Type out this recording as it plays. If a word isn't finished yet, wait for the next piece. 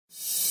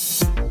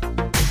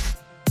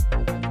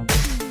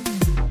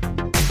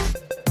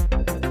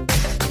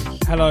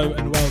Hello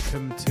and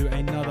welcome to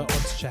another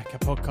Odds Checker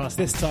podcast.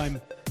 This time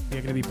we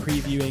are going to be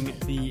previewing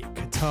the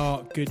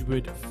Qatar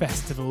Goodwood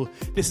Festival.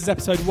 This is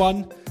episode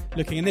 1,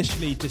 looking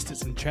initially just at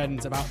some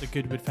trends about the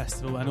Goodwood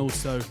Festival and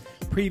also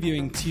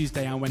previewing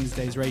Tuesday and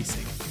Wednesday's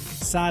racing.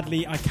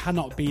 Sadly, I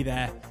cannot be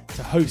there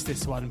to host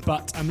this one,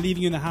 but I'm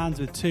leaving you in the hands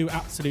with two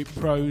absolute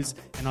pros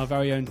in our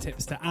very own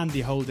tipster,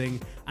 Andy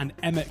Holding and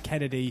Emmett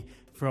Kennedy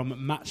from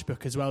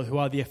Matchbook as well, who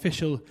are the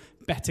official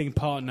betting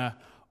partner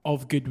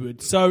of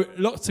Goodwood. So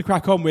lots to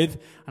crack on with,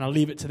 and I'll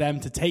leave it to them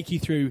to take you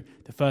through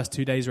the first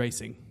 2 days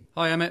racing.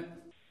 Hi Emmett.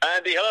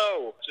 Andy,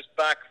 hello. Just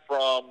back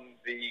from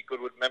the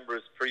Goodwood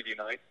members preview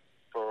night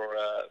for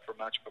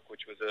Matchbook,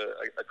 which was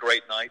a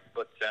great night,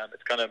 but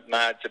it's kind of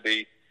mad to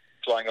be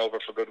flying over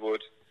for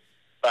Goodwood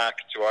back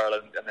to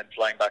Ireland and then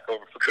flying back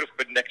over for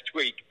Goodwood next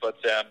week, but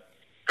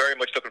very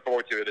much looking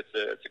forward to it.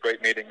 It's a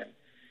great meeting,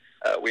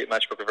 and we at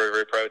Matchbook are very,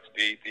 very proud to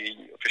be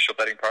the official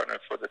betting partner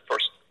for the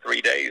first 3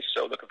 days,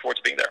 so looking forward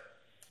to being there.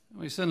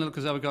 We certainly look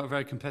as though we've got a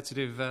very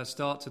competitive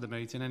start to the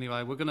meeting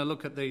anyway. We're going to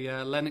look at the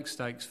Lennox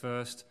Stakes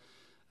first,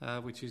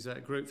 which is a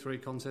Group 3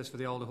 contest for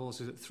the older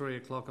horses at 3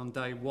 o'clock on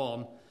day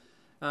 1.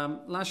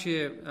 Last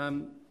year,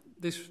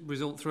 this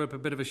result threw up a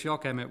bit of a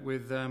shock, Emmett,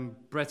 with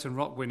Brett and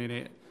Rock winning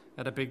it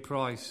at a big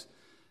price.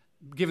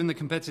 Given the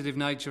competitive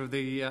nature of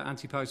the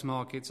anti-post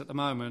markets at the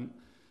moment,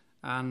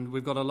 and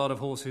we've got a lot of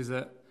horses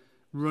that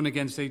run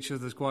against each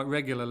other quite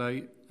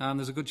regularly, and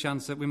there's a good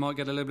chance that we might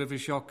get a little bit of a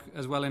shock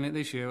as well in it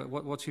this year.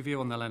 What's your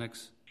view on the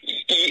Lennox?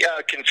 Yeah,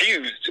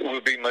 confused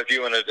would be my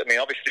view on it. I mean,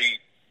 obviously,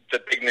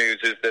 the big news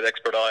is that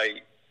Expert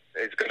Eye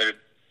is going to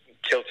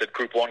tilt at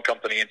Group 1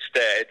 company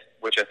instead,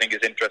 which I think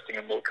is interesting,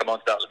 and we'll come on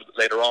to that a little bit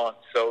later on.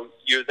 So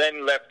you're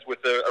then left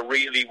with a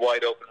really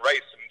wide open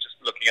race. I mean, just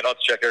looking at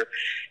Odds Checker,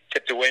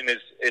 Tip to Win is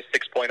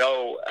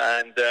 6.0,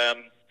 and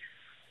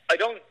I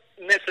don't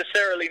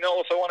necessarily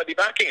know if I want to be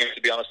backing him,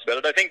 to be honest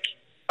about it.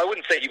 I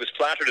wouldn't say he was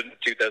flattered in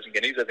 2,000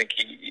 guineas. I think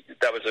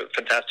that was a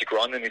fantastic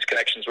run, and his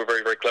connections were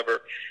very, very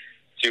clever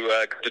to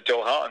go to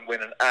Doha and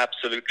win an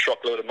absolute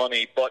truckload of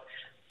money. But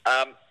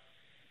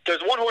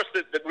there's one horse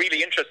that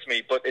really interests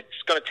me, but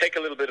it's going to take a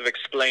little bit of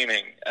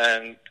explaining,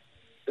 and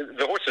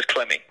the horse is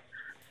Clemmy.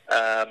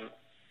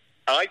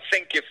 I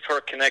think if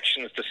her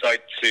connections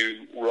decide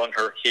to run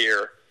her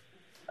here,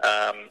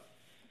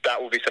 that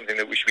will be something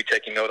that we should be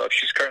taking note of.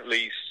 She's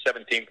currently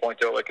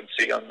 17.0, I can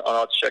see, on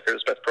Odds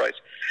Checker's best price.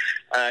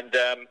 And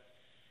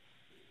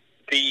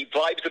the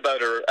vibes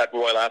about her at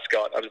Royal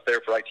Ascot, I was there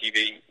for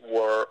ITV,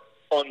 were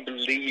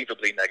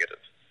unbelievably negative.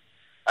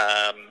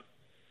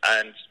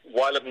 And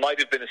while it might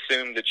have been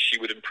assumed that she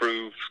would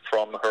improve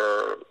from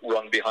her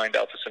run behind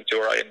Alpha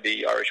Centauri in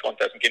the Irish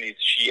 1,000 Guineas,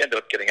 she ended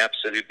up getting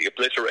absolutely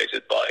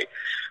obliterated by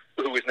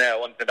who is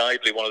now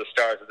undeniably one of the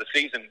stars of the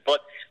season.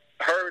 But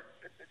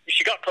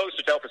she got closer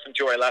to Alpha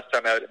Centauri last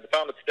time out in the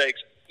Falmouth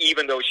Stakes,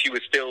 even though she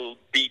was still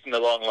beaten a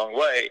long, long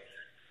way.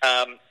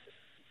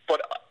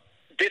 But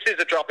this is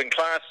a drop in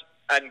class,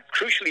 and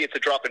crucially, it's a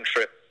drop in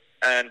trip.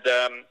 And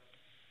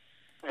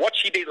what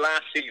she did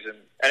last season,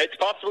 and it's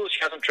possible she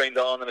hasn't trained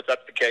on, and if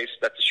that's the case,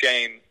 that's a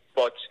shame.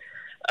 But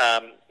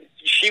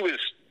she was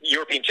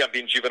European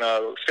champion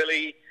juvenile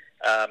filly.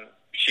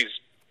 She's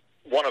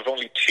one of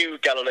only 2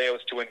 Galileos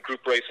to win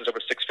group races over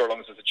 6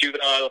 furlongs as a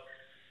juvenile.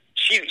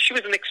 She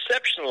was an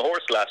exceptional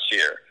horse last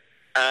year,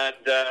 and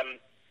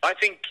I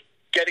think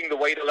getting the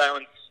weight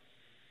allowance,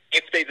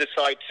 if they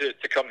decide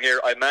to come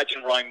here, I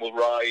imagine Ryan will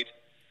ride.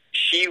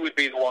 She would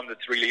be the one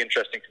that's really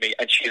interesting to me,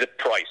 and she's at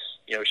price.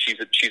 You know, she's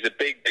a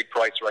big, big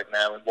price right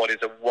now in what is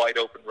a wide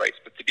open race.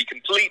 But to be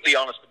completely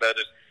honest about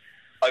it,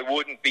 I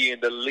wouldn't be in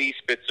the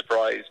least bit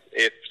surprised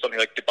if something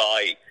like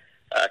Dubai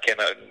came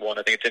out and won.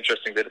 I think it's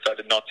interesting they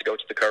decided not to go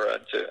to the Curragh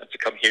and to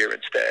come here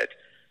instead.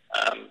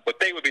 But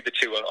they would be the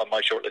 2 on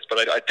my shortlist. But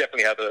I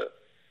definitely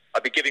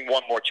I'd be giving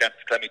one more chance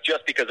to Clemmy,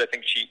 just because I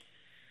think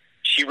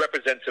she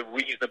represents a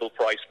reasonable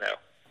price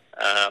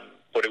now.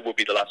 But it will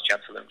be the last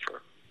chance of them for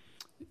her.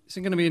 It's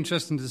going to be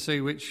interesting to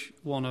see which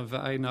one of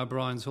Aidan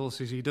O'Brien's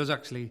horses he does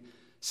actually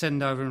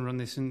send over and run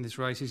in this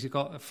race. He's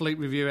got a Fleet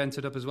Review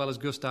entered up, as well as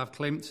Gustav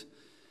Klimt.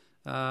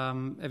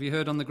 Have you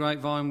heard on the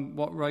grapevine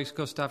what race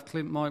Gustav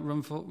Klimt might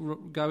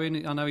go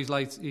in? I know he's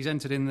late. He's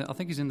entered in. I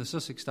think he's in the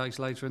Sussex Stakes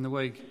later in the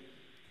week.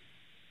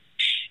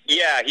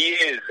 Yeah, he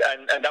is,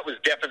 and that was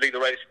definitely the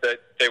race that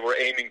they were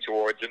aiming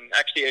towards. And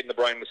actually, Aidan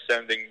O'Brien was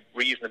sounding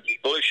reasonably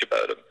bullish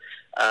about him.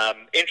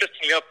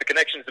 Interestingly enough, the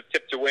connections of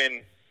Tip to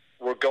Win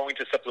were going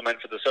to supplement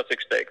for the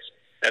Sussex Stakes.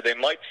 Now, they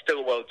might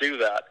still well do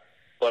that,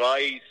 but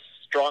I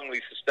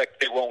strongly suspect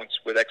they won't,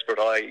 with Expert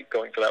Eye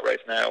going for that race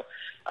now.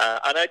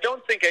 And I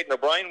don't think Aidan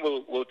O'Brien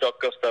will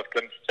duck Gustav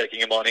Klimt taking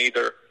him on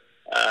either.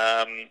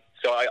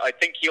 So I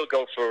think he'll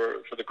go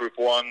for the Group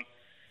 1.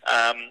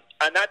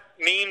 And that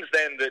means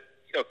then that,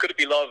 Could It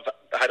Be Love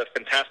had a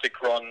fantastic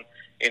run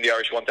in the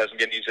Irish 1,000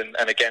 Guineas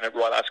and again at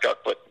Royal Ascot,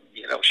 but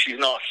she's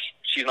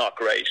not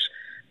great.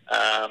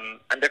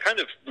 And they're kind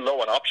of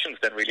low on options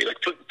then, really. Like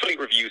Fleet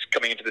Review's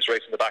coming into this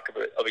race in the back of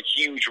a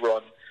huge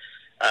run.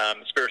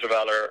 Spirit of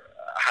Valor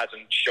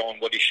hasn't shown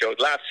what he showed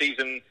last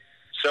season.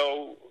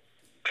 So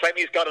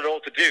Clemmie's got it all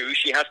to do.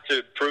 She has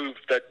to prove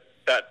that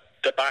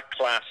the back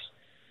class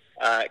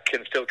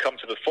can still come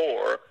to the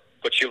fore,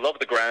 but she'll love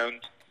the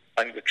ground.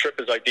 I think the trip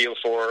is ideal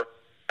for her,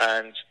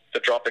 and the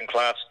drop in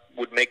class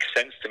would make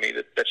sense to me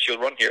that she'll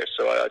run here.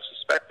 So I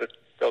suspect that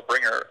they'll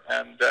bring her,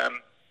 and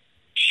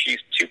she's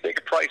too big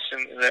a price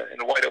in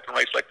a wide open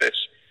race like this.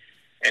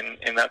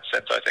 In that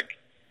sense, I think.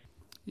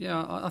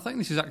 Yeah, I think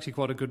this is actually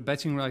quite a good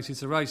betting race.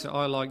 It's a race that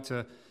I like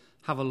to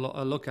have a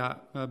look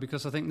at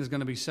because I think there's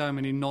going to be so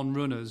many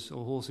non-runners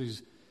or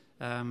horses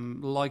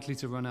likely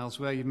to run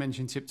elsewhere. You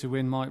mentioned Tip to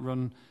Win might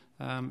run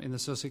in the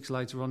Sussex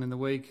later on in the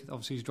week.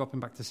 Obviously, he's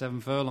dropping back to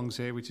 7 furlongs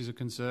here, which is a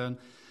concern.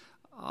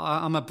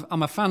 I'm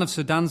a fan of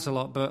Sir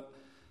Dancelot, but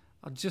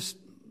I just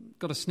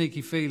got a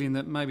sneaky feeling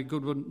that maybe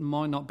Goodwood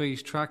might not be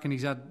his track, and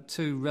he's had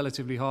 2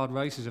 relatively hard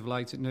races of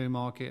late at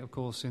Newmarket, of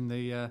course, in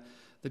the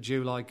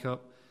July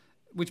Cup.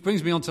 Which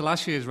brings me on to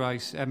last year's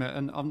race, Emmett,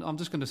 and I'm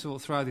just going to sort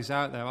of throw this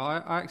out there.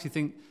 I actually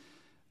think, I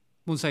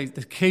wouldn't say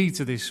the key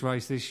to this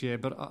race this year,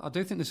 but I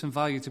do think there's some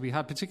value to be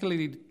had,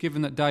 particularly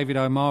given that David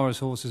O'Mara's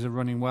horses are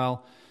running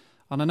well.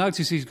 And I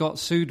notice he's got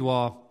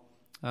Soudoir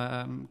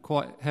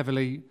quite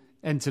heavily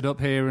entered up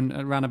here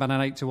and ran about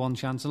an 8-1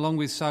 chance, along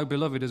with So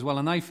Beloved as well.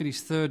 And they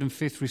finished 3rd and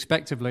 5th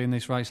respectively in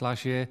this race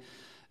last year.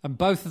 And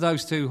both of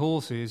those 2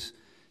 horses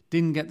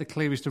didn't get the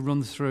clearest to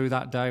run through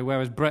that day,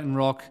 whereas Breton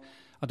Rock,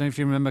 I don't know if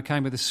you remember,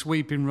 came with a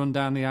sweeping run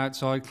down the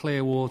outside,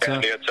 clear water.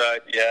 Down the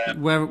outside, yeah.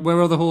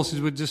 Where other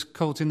horses were just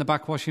caught in the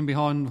backwashing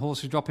behind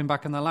horses dropping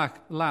back in the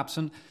laps.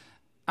 And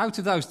out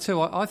of those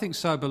 2, I think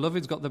So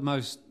Beloved's got the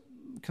most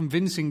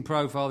convincing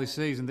profile this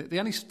season. The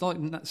only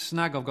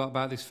snag I've got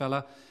about this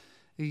fella,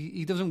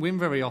 he doesn't win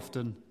very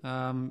often.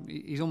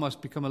 He's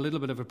almost become a little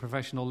bit of a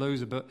professional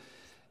loser, but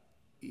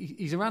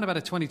he's around about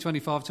a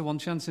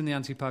 20-25-1 chance in the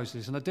anti-post.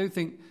 And I do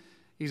think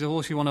he's a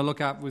horse you want to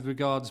look at with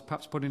regards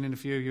perhaps putting in a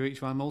few of your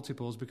each way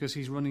multiples, because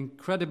he's run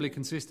incredibly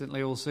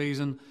consistently all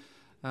season.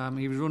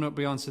 He was run up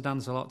behind Sir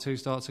Dancelot 2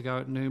 starts ago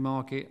at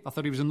Newmarket. I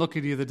thought he was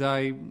unlucky the other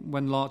day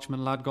when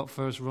Larchman Lad got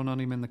first run on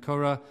him in the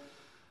Curragh.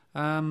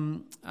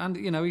 And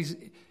you know he's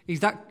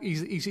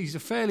a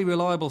fairly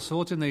reliable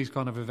sort in these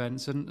kind of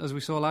events. And as we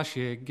saw last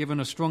year, given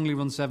a strongly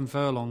run 7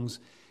 furlongs,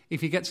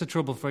 if he gets a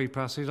trouble-free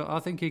passage, I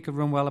think he could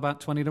run well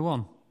about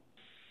 20-1.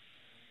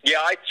 Yeah,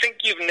 I think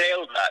you've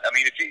nailed that. I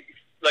mean,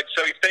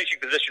 so his finishing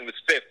position was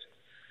 5th,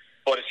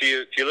 but if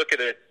you look at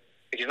it,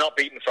 he's not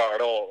beaten far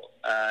at all.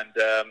 And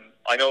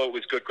I know it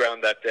was good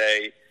ground that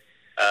day,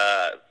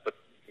 but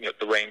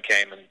the rain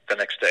came, and the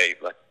next day,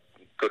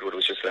 Goodwood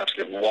was just an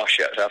absolute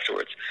washout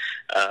afterwards.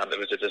 It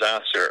was a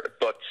disaster,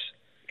 but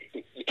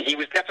he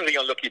was definitely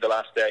unlucky the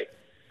last day.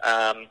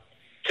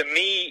 To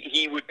me,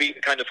 he would be the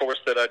kind of horse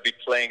that I'd be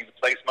playing the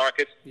place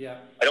market. Yeah,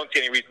 I don't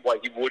see any reason why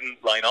he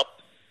wouldn't line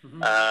up.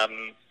 Mm-hmm.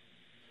 I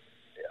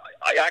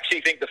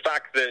actually think the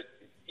fact that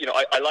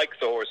I like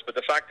the horse, but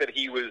the fact that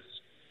he was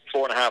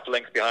 4.5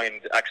 lengths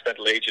behind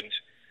Accidental Agent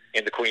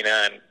in the Queen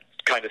Anne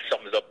kind of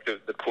sums up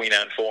the Queen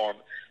Anne form.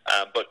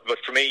 But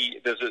for me,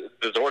 there's a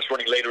horse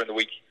running later in the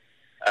week,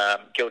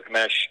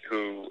 Gilgamesh,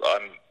 who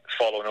I'm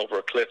following over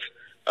a cliff,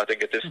 I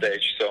think, at this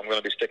stage. So I'm going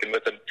to be sticking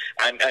with him.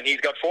 And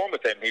he's got form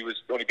with him. He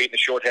was only beating a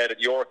short head at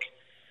York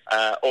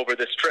over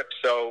this trip.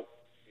 So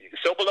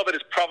Beloved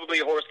is probably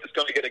a horse that's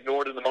going to get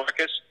ignored in the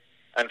market.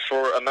 And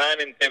for a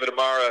man in David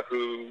O'Mara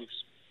who's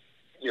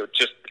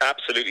just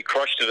absolutely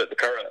crushed it at the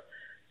Curragh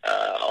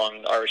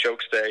on Irish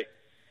Oaks Day,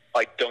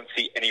 I don't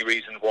see any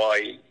reason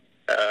why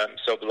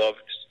So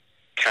Beloved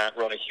can't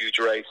run a huge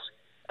race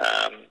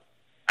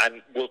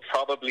and will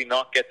probably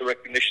not get the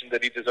recognition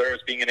that he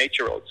deserves being an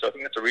 8-year-old. So I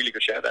think that's a really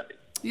good shout, Andy.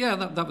 Yeah,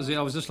 that was it.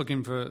 I was just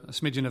looking for a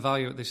smidgen of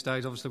value at this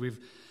stage. Obviously,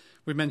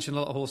 we've mentioned a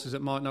lot of horses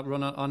that might not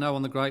run. I know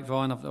on the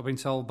grapevine, I've been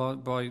told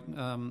by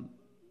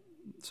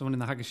someone in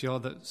the Haggish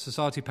Yard that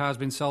Society Power's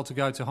been sold to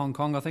go to Hong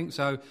Kong, I think.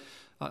 So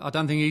I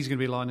don't think he's going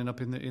to be lining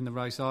up in the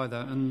race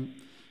either. And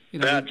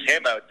that's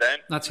him out then.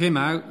 That's him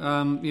out.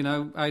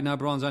 Aidan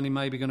O'Brien's only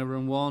maybe going to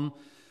run 1.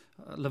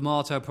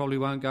 Lamato probably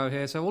won't go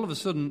here. So all of a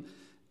sudden,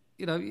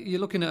 you're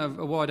looking at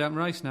a wide open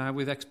race now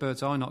with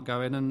Expert's Eye not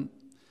going, and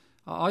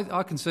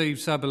I can see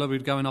So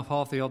Beloved going off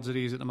half the odds that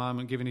he is at the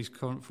moment, given his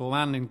current form,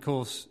 and in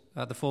course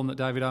the form that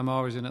David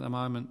O'Mara is in at the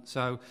moment.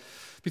 So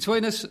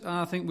between us,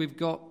 I think we've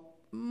got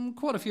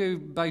quite a few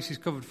bases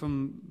covered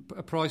from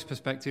a price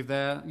perspective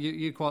there.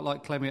 You quite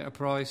like Clemmy at a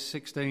price,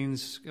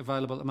 16's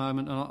available at the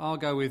moment, and I'll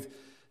go with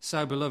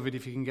So Beloved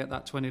if you can get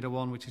that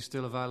 20-1, which is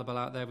still available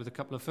out there with a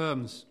couple of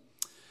firms.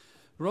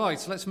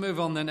 Right, let's move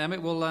on then,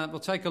 Emmett. We'll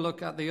take a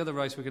look at the other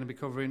race we're going to be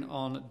covering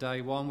on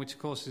day 1, which of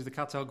course is the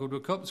Cattell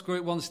Goodwood Cup. It's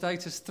Group 1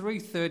 status,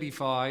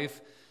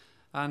 335,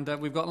 and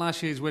we've got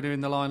last year's winner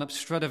in the lineup,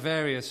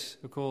 Stradivarius,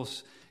 of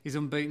course. He's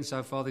unbeaten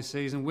so far this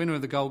season, winner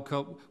of the Gold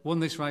Cup, won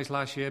this race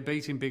last year,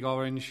 beating Big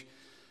Orange,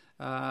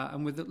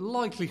 and with the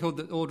likelihood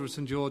that Order of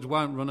St George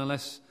won't run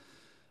unless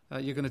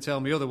you're going to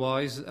tell me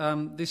otherwise,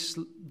 this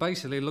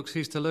basically looks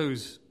his to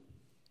lose.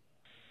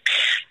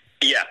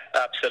 Yeah,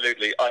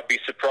 absolutely. I'd be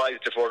surprised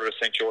if Order of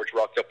St George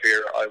rocked up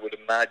here. I would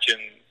imagine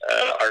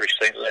Irish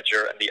St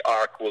Ledger and the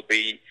Ark will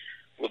be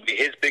will be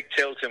his big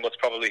tilt in what's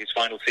probably his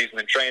final season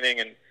in training.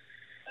 And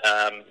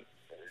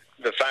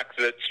the fact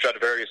that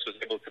Stradivarius was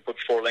able to put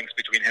 4 lengths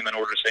between him and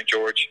Order St.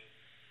 George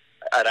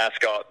at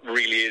Ascot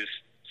really is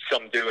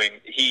some doing.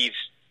 He's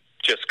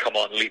just come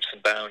on leaps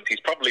and bounds.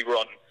 He's probably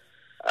run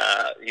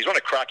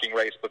a cracking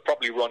race, but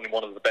probably run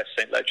one of the best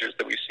St. Ledgers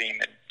that we've seen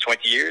in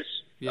 20 years,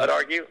 I'd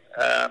argue.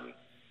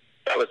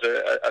 That was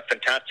a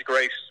fantastic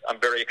race. I'm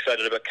very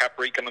excited about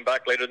Capri coming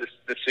back later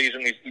this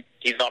season.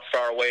 He's not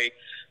far away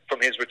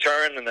from his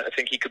return, and I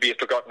think he could be a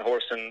forgotten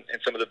horse in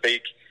some of the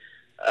big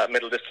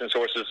middle distance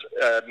races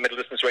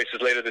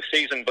later this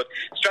season. But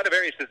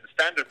Stradivarius is the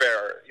standard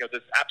bearer.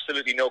 There's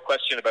absolutely no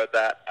question about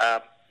that.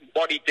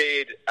 What he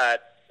did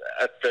at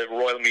the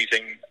Royal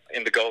Meeting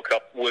in the Gold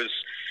Cup was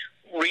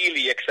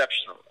really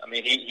exceptional. I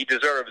mean, he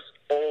deserves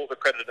all the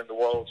credit in the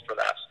world for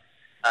that.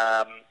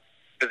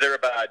 The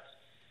Zirabad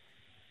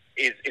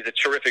is a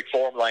terrific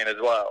form line as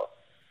well,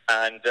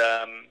 and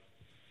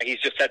he's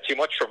just had too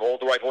much from all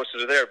the right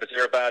horses are there. But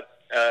Zirabad,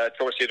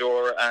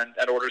 Torsiador,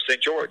 and Order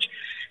St. George.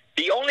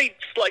 The only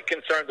slight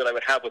concern that I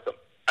would have with him,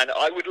 and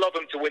I would love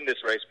him to win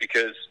this race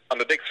because I'm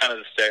a big fan of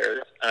the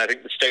Stayers, and I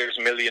think the Stayers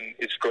Million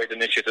is a great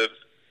initiative,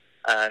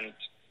 and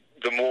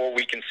the more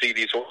we can see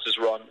these horses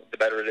run, the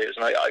better it is.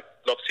 And I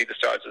love to see the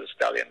Stars of the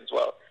Stallion as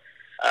well.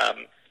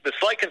 The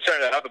slight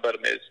concern I have about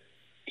him is,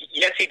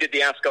 yes, he did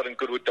the Ascot and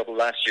Goodwood double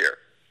last year,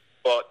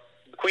 but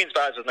the Queen's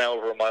Vase is now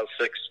over a mile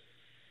 6,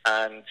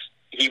 and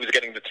he was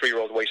getting the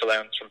 3-year-old weight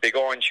allowance from Big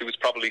Orange, who was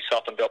probably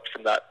softened up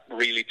from that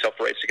really tough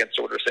race against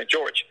Order of St.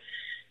 George.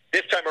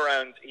 This time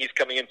around, he's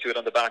coming into it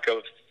on the back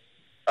of,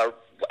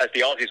 as the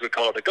Aussies would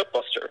call it, a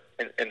gutbuster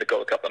in the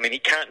Gold Cup. I mean, he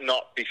can't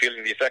not be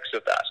feeling the effects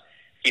of that.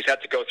 He's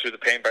had to go through the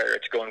pain barrier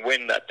to go and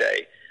win that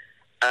day.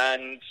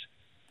 And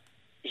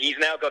he's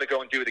now got to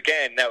go and do it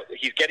again. Now,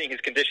 he's getting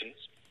his conditions,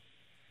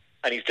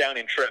 and he's down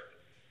in trip.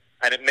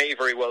 And it may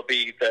very well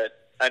be that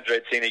Andrea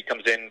Azzini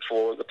comes in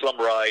for the plum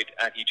ride,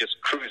 and he just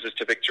cruises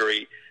to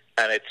victory,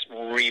 and it's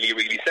really,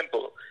 really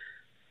simple.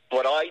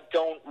 But I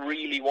don't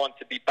really want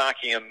to be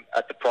backing him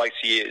at the price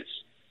he is.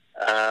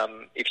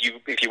 If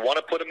you want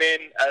to put him in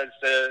as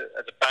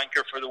a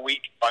banker for the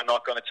week, I'm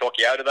not going to talk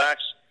you out of that.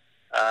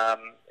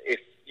 If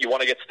you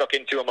want to get stuck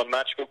into him on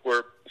Matchbook,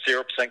 we're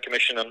 0%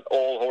 commission on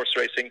all horse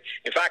racing.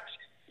 In fact,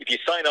 if you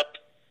sign up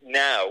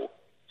now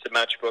to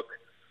Matchbook,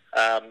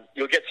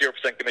 you'll get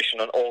 0%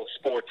 commission on all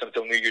sports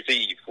until New Year's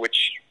Eve,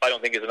 which I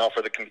don't think is an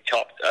offer that can be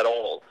topped at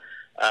all.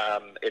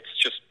 It's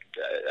just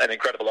an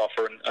incredible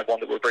offer and one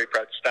that we're very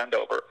proud to stand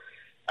over.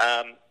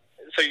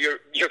 So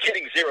you're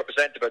getting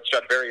 0% about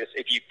Stradivarius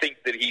if you think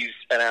that he's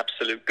an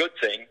absolute good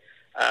thing.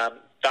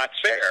 That's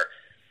fair.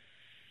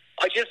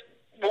 I just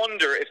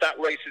wonder if that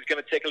race is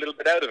going to take a little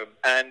bit out of him.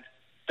 And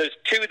there's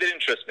 2 that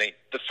interest me.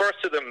 The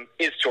first of them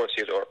is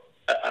Torsiador,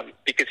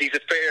 because he's a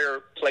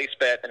fair place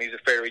bet and he's a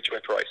fair each way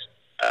price.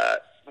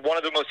 One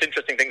of the most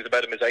interesting things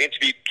about him is I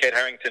interviewed Kate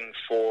Harrington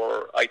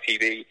for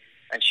ITV,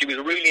 and she was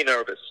really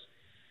nervous.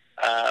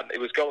 It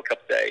was Gold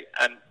Cup day,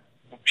 and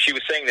she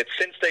was saying that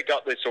since they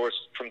got this horse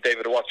from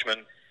David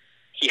Watchman,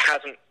 he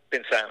hasn't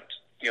been sound.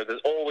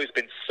 There's always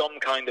been some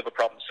kind of a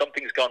problem.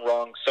 Something's gone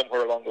wrong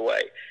somewhere along the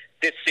way.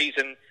 This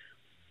season,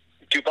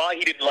 Dubai,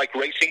 he didn't like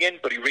racing in,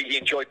 but he really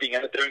enjoyed being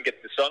out there and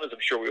getting the sun, as I'm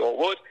sure we all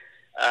would.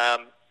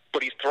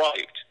 But he's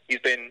thrived. He's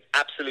been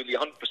absolutely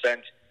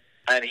 100%,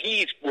 and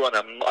he's run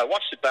I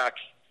watched it back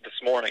this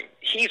morning.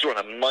 He's run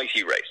a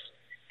mighty race.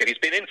 If he's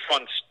been in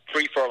front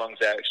 3 furlongs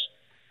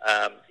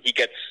out, he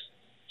gets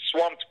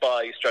swamped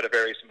by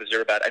Stradivarius and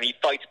Zirabad, and he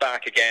fights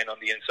back again on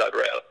the inside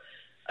rail.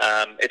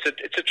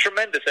 It's a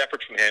tremendous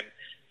effort from him,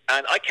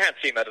 and I can't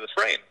see him out of the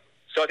frame.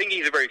 So I think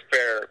he's a very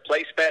fair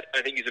place bet,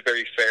 and I think he's a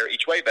very fair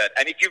each way bet.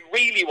 And if you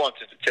really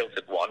wanted to tilt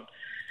at one,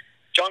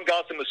 John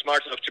Gosling was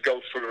smart enough to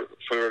go for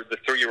the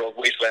 3-year-old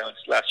weight allowance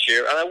last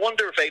year, and I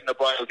wonder if Aidan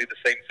O'Brien will do the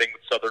same thing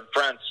with Southern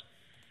France.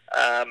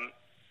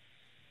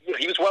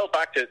 He was well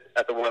backed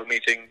at the Royal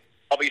Meeting.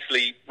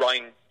 Obviously,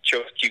 Ryan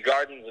chose Kew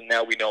Gardens, and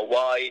now we know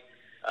why.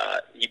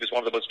 He was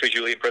one of the most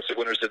visually impressive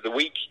winners of the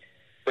week,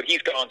 but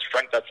he's gone on to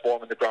frank that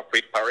form in the Grand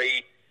Prix de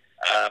Paris.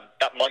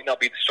 That might not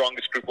be the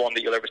strongest Group 1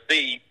 that you'll ever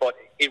see, but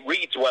it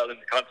reads well in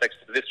the context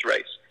of this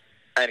race,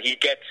 and he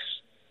gets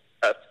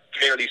a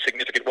fairly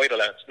significant weight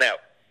allowance. Now,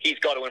 he's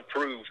got to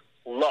improve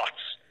lots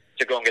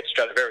to go and get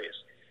Stradivarius,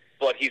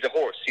 but he's a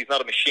horse. He's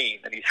not a machine,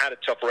 and he's had a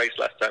tough race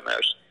last time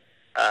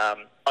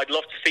out. I'd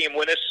love to see him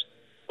win it,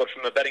 but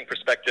from a betting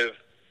perspective,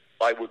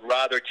 I would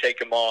rather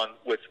take him on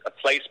with a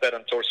place bet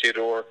on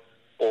Torsiador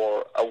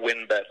or a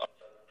win bet on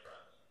Southern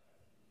France.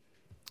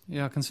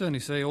 Yeah, I can certainly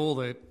see all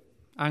the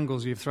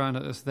angles you've thrown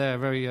at us there.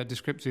 Very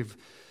descriptive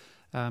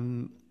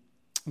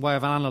way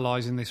of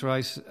analysing this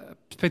race,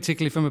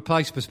 particularly from a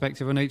place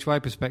perspective and each way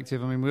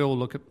perspective. I mean, we all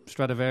look at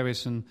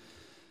Stradivarius, and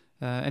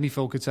any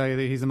fool could say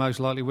that he's the most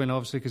likely winner,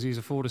 obviously, because he's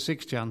a 4 to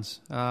 6 chance.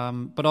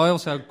 But I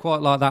also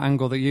quite like that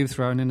angle that you've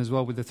thrown in as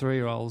well with the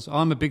 3-year-olds.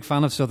 I'm a big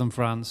fan of Southern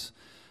France.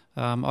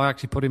 I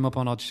actually put him up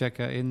on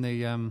Oddschecker in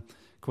the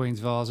Queen's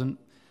Vase, and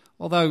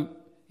although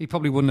he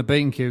probably wouldn't have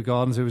beaten Kew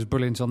Gardens, who was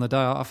brilliant on the day,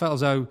 I felt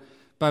as though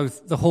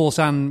both the horse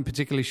and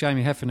particularly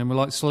Shamie Heffernan were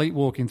like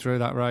sleepwalking through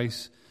that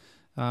race.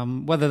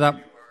 Whether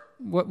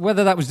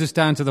that was just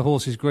down to the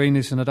horse's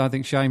greenness, and I don't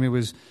think Shamie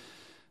was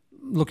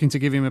looking to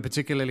give him a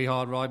particularly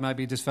hard ride.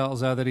 Maybe he just felt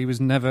as though that he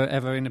was never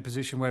ever in a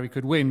position where he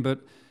could win. But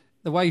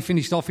the way he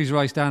finished off his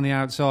race down the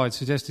outside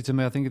suggested to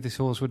me, I think if this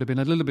horse would have been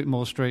a little bit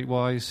more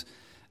streetwise,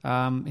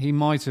 he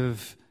might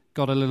have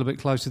got a little bit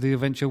close to the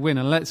eventual win.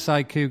 And let's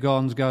say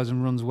Cougons goes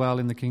and runs well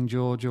in the King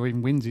George or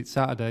even wins it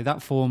Saturday,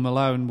 that form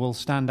alone will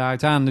stand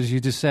out. And as you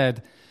just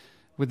said,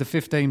 with the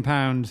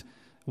 £15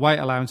 weight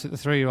allowance that the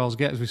 3-year-olds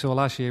get, as we saw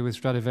last year with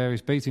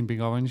Stradivarius beating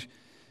Big Orange,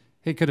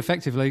 he could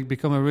effectively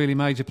become a really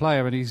major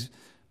player. And he's,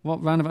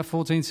 round about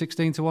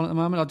 14-16 to 1 at the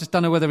moment? I just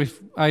don't know whether if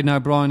Aidan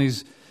O'Brien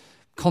is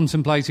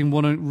contemplating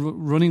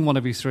running one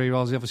of his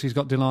 3-year-olds. Obviously, he's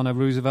got Delano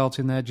Roosevelt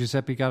in there,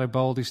 Giuseppe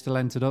Garibaldi still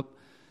entered up.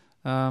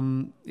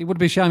 It would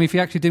be a shame if he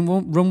actually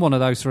didn't run one of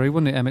those 3,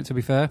 wouldn't it, Emmett, to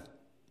be fair?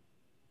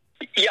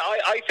 Yeah,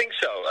 I think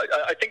so.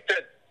 I think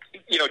that,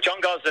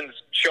 John Goslin's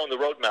shown the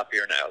roadmap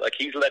here now. Like,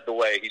 he's led the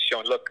way. He's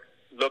shown, look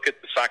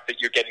at the fact that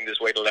you're getting this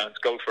weight allowance,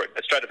 go for it.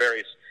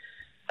 Stradivarius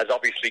has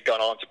obviously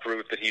gone on to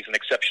prove that he's an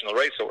exceptional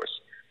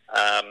racehorse.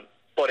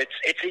 But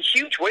it's a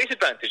huge weight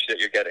advantage that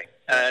you're getting.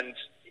 And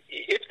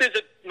if there's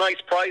a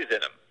nice prize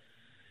in him,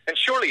 and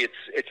surely it's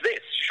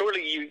this.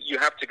 Surely you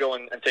have to go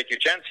and take your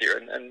chance here.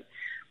 And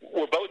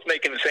we're both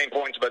making the same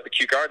points about the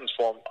Kew Gardens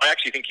form. I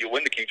actually think he'll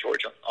win the King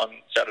George on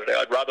Saturday.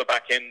 I'd rather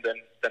back him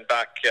than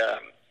back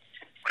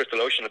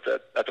Crystal Ocean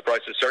at the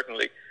prices,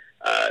 certainly,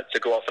 to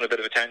go off on a bit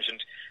of a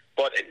tangent.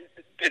 But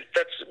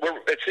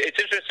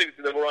it's interesting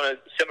that we're on a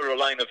similar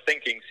line of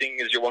thinking, seeing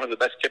as you're one of the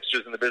best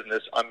tipsters in the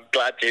business. I'm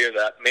glad to hear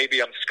that.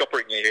 Maybe I'm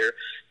scuppering you here,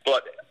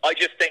 but I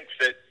just think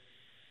that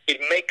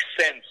it makes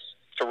sense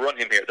to run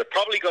him here. They're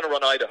probably going to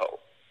run Idaho.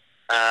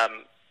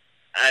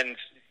 And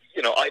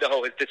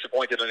Idaho has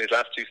disappointed on his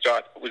last 2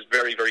 starts, but was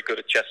very, very good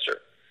at Chester.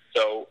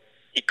 So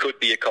he could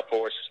be a cup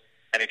horse,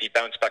 and if he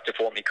bounced back to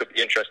form, he could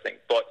be interesting.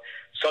 But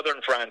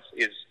Southern France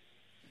is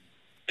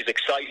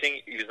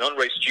exciting. He's an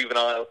unraced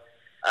juvenile.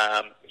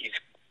 He's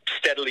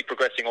steadily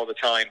progressing all the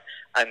time.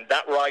 And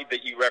that ride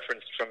that you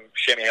referenced from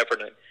Shamie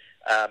Heffernan,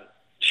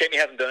 Shamie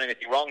hasn't done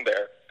anything wrong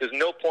there. There's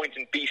no point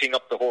in beating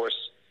up the horse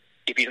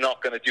if he's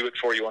not going to do it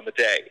for you on the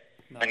day.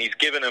 No. And he's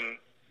given him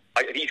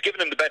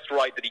the best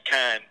ride that he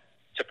can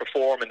to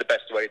perform in the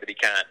best way that he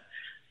can.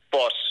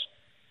 But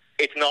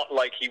it's not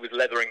like he was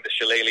leathering the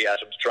shillelagh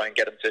at him to try and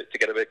get him to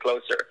get a bit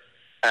closer.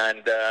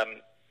 And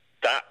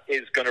that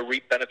is going to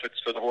reap benefits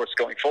for the horse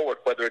going forward,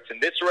 whether it's in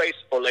this race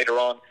or later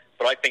on.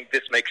 But I think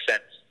this makes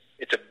sense.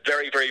 It's a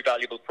very, very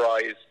valuable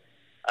prize.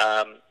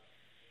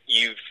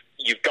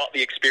 You've got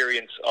the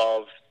experience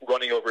of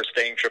running over a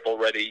staying trip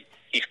already.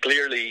 He's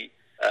clearly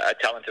a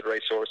talented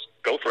racehorse.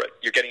 Go for it.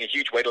 You're getting a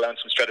huge weight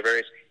allowance from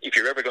Stradivarius. If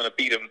you're ever going to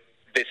beat him,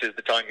 this is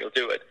the time you'll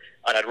do it.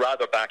 And I'd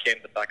rather back him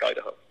than back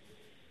Idaho.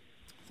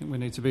 I think we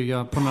need to be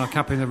putting our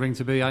cap in the ring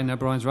to be Aidan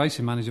O'Brien's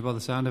racing manager by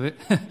the sound of it.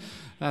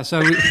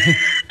 Tell you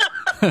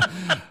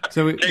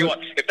what,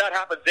 if that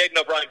happens, Aidan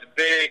O'Brien's in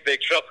big,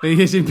 big trouble.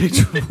 He is in big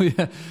trouble,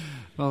 yeah.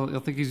 Well, I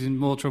think he's in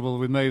more trouble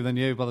with me than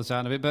you by the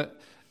sound of it. But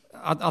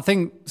I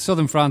think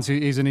Southern France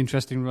is an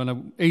interesting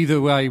runner.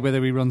 Either way,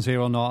 whether he runs here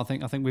or not,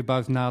 I think we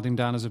both nailed him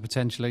down as a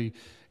potentially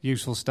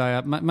useful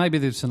stay-up. Maybe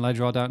the St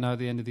Ledger, I don't know, at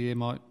the end of the year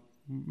might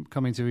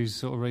come into his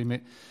sort of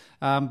remit.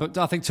 But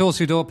I think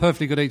Torsidor,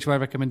 perfectly good each-way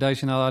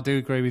recommendation. I do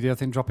agree with you. I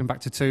think dropping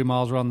back to 2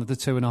 miles rather than the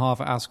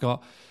 2.5 at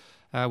Ascot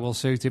will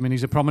suit him. And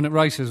he's a prominent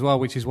racer as well,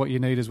 which is what you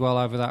need as well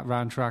over that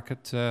round track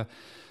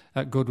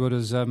at Goodwood,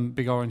 as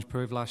Big Orange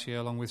proved last year,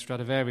 along with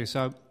Stradivarius.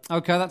 So,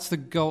 okay, that's the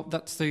goal.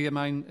 That's the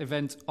main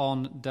event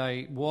on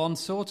day 1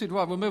 sorted.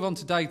 Right, we'll move on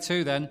to day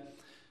 2 then,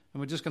 and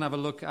we're just going to have a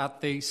look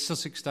at the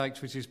Sussex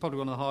Stakes, which is probably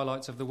one of the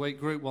highlights of the week.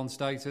 Group 1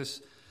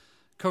 status.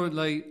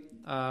 Currently,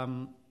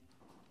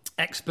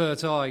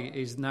 Expert Eye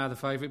is now the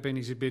favourite, being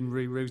he's been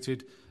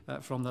rerouted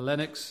from the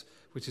Lennox,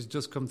 which has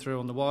just come through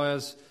on the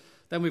wires.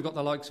 Then we've got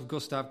the likes of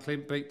Gustav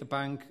Klimt, Beat the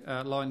Bank,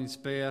 Lightning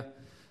Spear,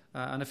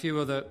 and a few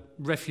other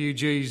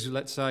refugees,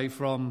 let's say,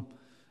 from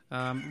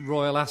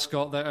Royal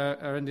Ascot that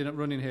are ending up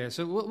running here.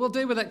 So we'll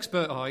deal with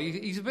Expert Eye.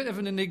 He's a bit of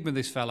an enigma,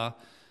 this fella.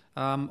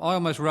 I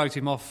almost wrote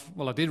him off.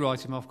 Well, I did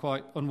write him off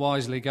quite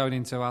unwisely going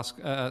into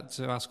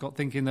to Ascot,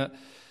 thinking that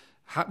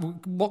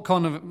what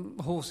kind of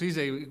horse is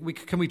he?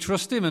 Can we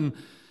trust him? And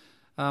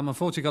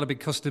unfortunately, got a big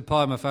custard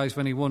pie on my face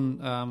when he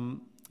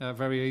won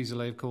very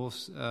easily, of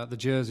course, the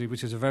Jersey,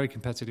 which is a very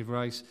competitive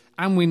race.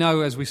 And we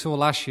know, as we saw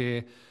last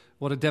year,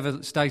 what a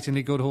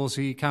devastatingly good horse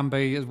he can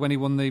be when he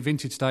won the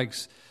Vintage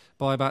Stakes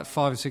by about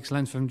 5 or 6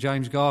 lengths from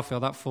James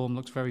Garfield. That form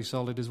looks very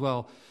solid as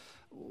well.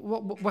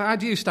 How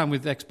do you stand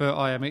with Expert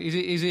Eye? I mean,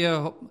 is he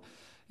a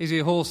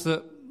horse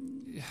that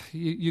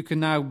you can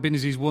now bin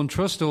as his one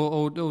trust,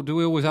 or do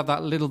we always have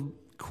that little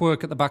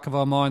quirk at the back of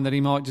our mind that he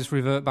might just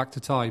revert back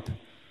to type?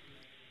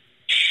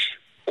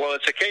 Well,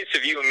 it's a case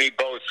of you and me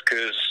both,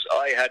 because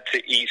I had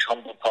to eat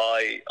humble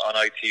pie on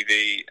ITV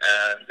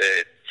and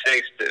it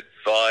tasted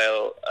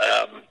vile.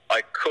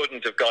 I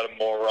couldn't have got him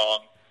more wrong.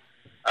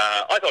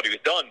 I thought he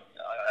was done.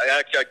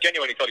 I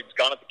genuinely thought he was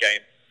gone at the game.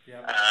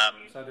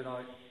 So did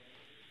I.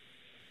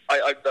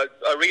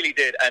 I really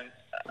did, and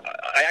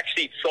I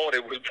actually thought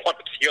it was one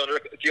of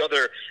the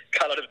other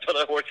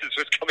Caladabdullah horses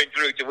was coming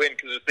through to win,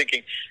 because I was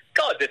thinking,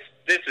 God,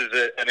 this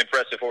is an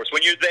impressive horse.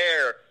 When you're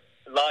there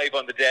live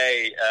on the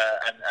day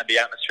and the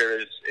atmosphere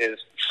is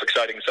so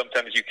exciting,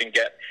 sometimes you can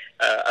get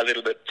a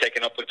little bit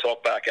taken up with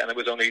talkback, and it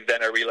was only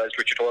then I realised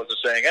Richard Hawes was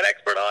saying, an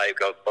expert eye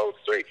goes both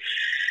three.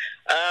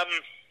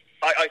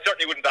 I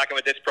certainly wouldn't back him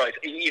at this price.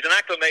 He's an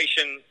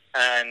acclamation,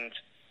 and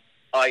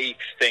I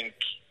think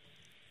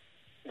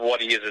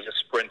what he is a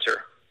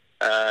sprinter,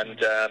 and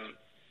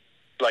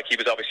he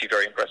was obviously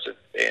very impressive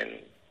in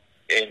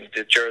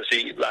the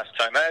Jersey last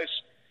time out.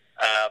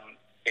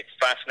 It's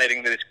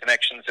fascinating that his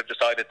connections have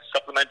decided to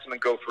supplement him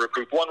and go for a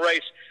Group 1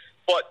 race.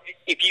 But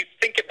if you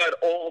think about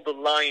all the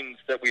lines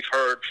that we've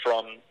heard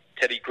from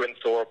Teddy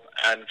Grinthorpe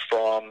and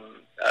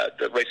from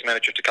the racing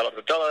manager to Callum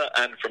Abdullah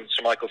and from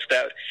Sir Michael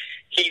Stout,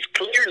 he's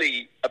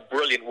clearly a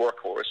brilliant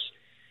workhorse.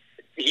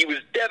 He was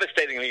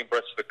devastatingly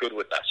impressive at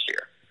Goodwood last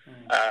year,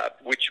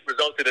 which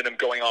resulted in him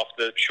going off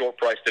the short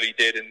price that he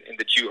did in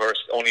the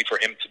Dewhurst, only for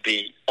him to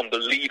be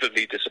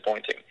unbelievably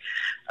disappointing.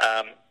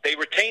 They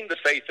retained the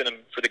faith in him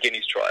for the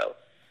Guineas trial.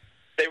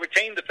 They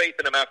retained the faith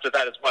in him after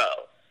that as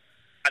well.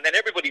 And then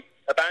everybody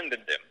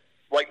abandoned him,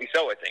 rightly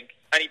so, I think,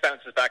 and he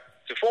bounces back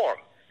to form.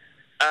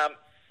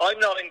 I'm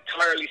not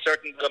entirely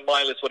certain that a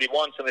mile is what he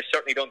wants, and I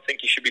certainly don't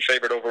think he should be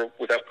favoured over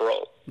Without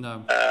Parole.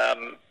 No.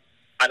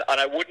 And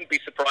I wouldn't be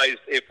surprised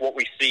if what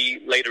we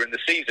see later in the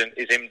season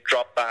is him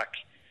drop back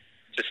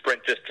to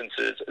sprint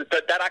distances.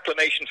 That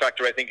acclamation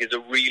factor, I think, is a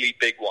really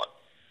big one.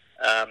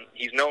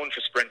 He's known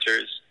for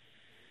sprinters,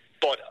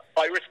 but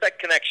I respect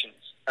connections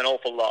an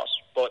awful lot,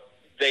 but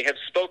they have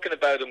spoken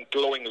about him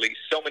glowingly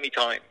so many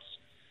times,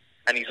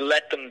 and he's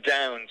let them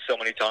down so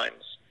many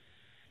times,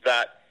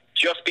 that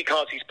just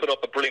because he's put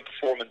up a brilliant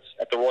performance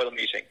at the Royal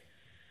meeting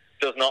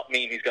does not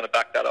mean he's going to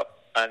back that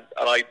up. And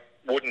I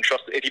wouldn't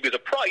trust it. If he was a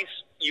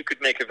price, you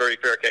could make a very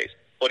fair case,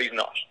 but he's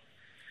not.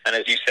 And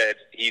as you said,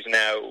 he's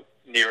now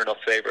near enough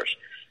favourite.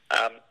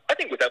 I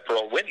think Without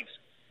Parole wins.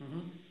 Mm-hmm.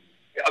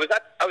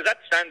 I was at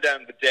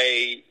Sandown the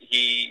day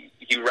he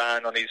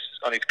ran on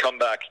his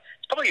comeback.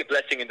 It's probably a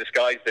blessing in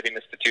disguise that he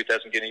missed the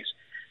 2,000 guineas.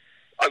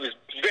 I was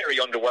very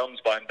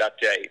underwhelmed by him that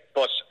day,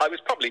 but I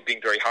was probably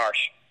being very harsh,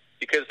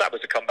 because that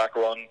was a comeback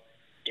run.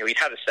 You know, he'd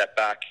had a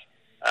setback.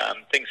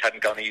 Things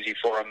hadn't gone easy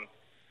for him,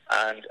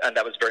 and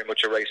that was very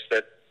much a race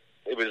that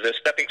it was a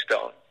stepping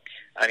stone.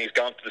 And he's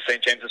gone to the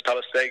St. James's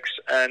Palace Stakes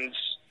and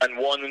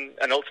won,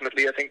 and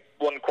ultimately I think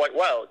won quite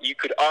well. You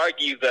could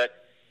argue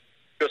that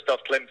Gustav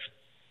Klimt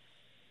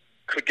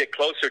could get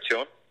closer to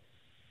him,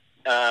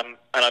 and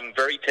I'm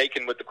very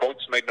taken with the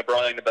quotes made in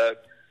O'Brien about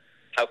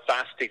how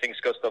fast he thinks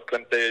Gustav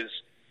Klimt is.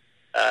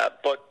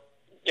 But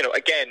you know,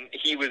 again,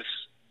 he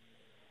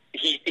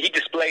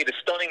displayed a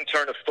stunning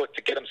turn of foot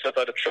to get himself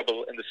out of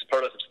trouble in the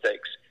Superlative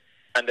Stakes,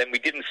 and then we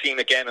didn't see him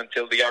again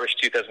until the Irish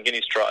 2,000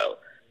 guineas trial,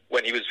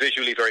 when he was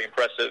visually very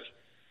impressive.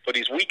 But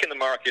he's weak in the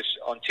market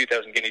on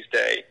 2,000 guineas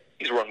day.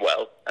 He's run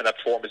well, and that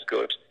form is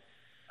good.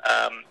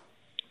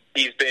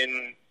 He's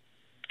been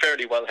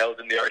fairly well held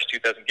in the Irish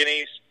 2,000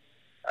 guineas.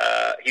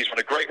 He's run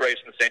a great race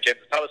in the St.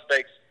 James's Palace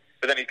Stakes,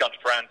 but then he's gone to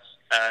France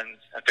and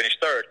finished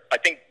third. I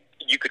think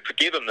you could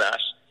forgive him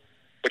that,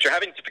 but you're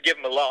having to forgive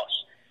him a lot.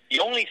 The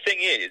only thing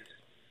is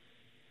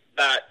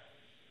that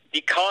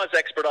because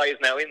Expert Eye is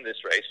now in this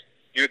race,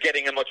 you're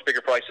getting a much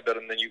bigger price about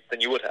him than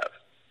you would have.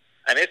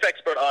 And if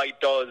Expert Eye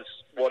does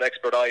what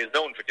Expert Eye is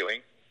known for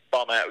doing,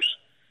 bomb out,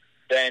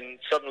 then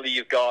suddenly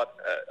you've got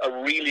a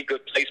really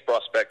good place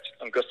prospect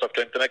on Gustav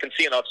Klimt. And I can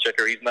see an odds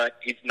checker. He's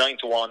 9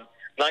 to 1,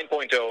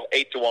 9.0,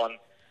 8 to 1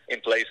 in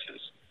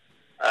places.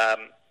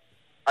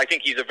 I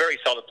think he's a very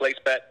solid place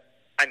bet,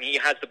 and he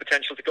has the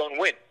potential to go and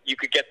win. You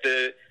could get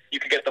the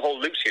whole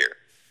loose here.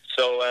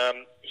 So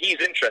he's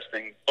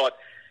interesting, but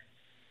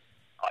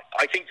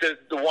I think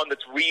the one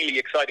that's really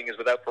exciting is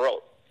Without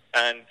Parole.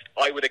 And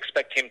I would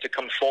expect him to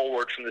come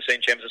forward from the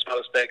St. James's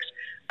Palace Stakes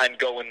and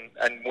go and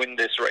win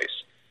this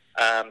race,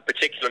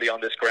 particularly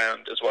on this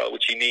ground as well,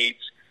 which he needs.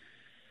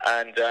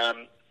 And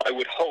I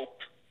would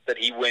hope that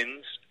he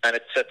wins, and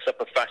it sets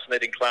up a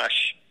fascinating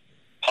clash,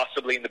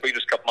 possibly in the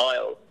Breeders' Cup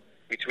Mile,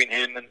 between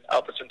him and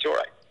Alpha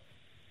Centauri.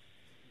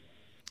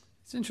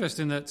 It's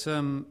interesting that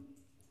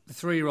the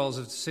 3-year-olds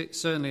have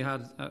certainly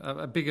had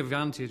a big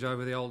advantage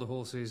over the older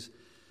horses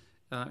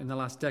in the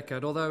last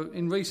decade, although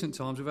in recent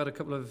times we've had a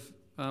couple of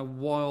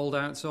wild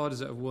outsiders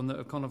that have won that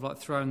have kind of like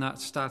thrown that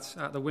stat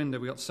out the window.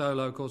 We got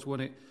Solo, of course,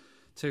 won it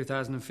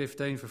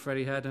 2015 for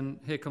Freddie Head, and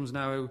here comes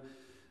now who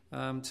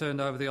turned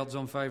over the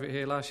odds-on favourite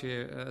here last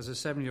year as a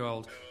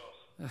 7-year-old.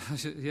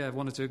 Yeah,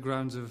 1 or 2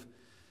 groans of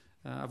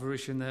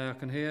aberration there I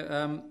can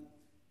hear.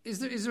 Is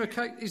there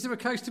a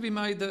case to be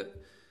made that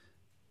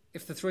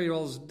if the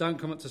 3-year-olds don't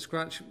come up to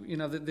scratch, you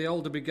know, the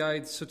older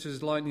brigade, such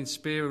as Lightning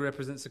Spear, who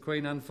represents the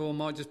Queen Anne form,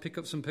 might just pick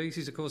up some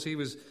pieces? Of course, he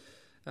was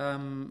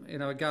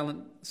a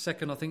gallant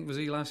second, I think, was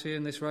he last year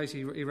in this race.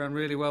 He ran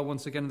really well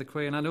once again in the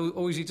Queen Anne.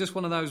 Or is he just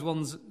one of those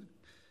ones,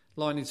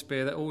 Lightning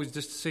Spear, that always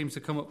just seems to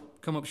come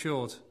up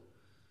short?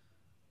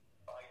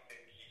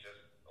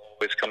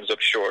 comes up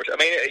short. I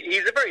mean,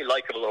 he's a very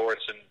likeable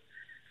horse, and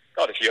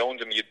God, if you owned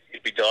him,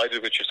 you'd be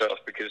delighted with yourself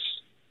because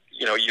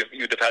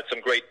you'd have had some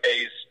great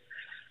days,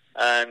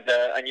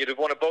 and you'd have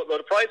won a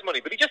boatload of prize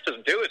money. But he just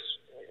doesn't do it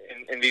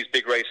in these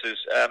big races.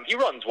 He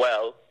runs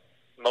well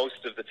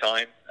most of the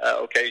time.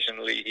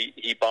 Occasionally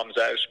he bombs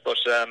out, but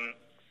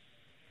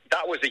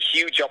that was a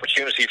huge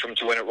opportunity for him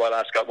to win at Royal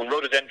Ascot. When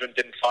Rhododendron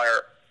didn't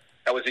fire,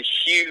 that was a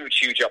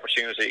huge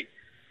opportunity,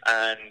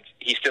 and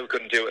he still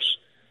couldn't do it.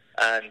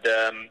 And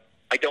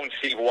I don't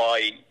see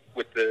why,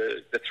 with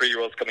the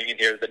 3-year-olds coming in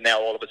here, that now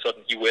all of a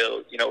sudden he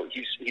will.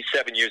 He's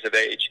 7 years of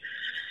age.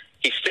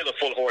 He's still a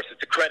full horse.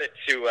 It's a credit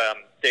to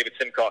David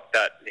Simcock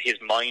that his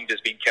mind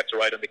has been kept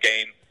right on the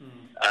game,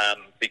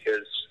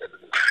 because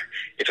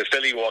if a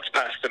filly walks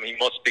past him, he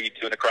must be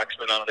doing a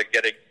cracksman on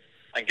it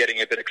and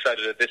getting a bit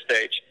excited at this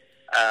stage.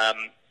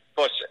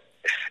 But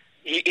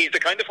he's the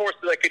kind of horse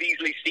that I could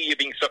easily see you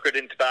being suckered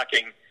into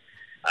backing,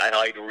 and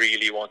I'd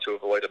really want to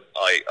avoid him.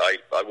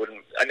 I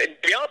wouldn't. And to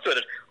be honest with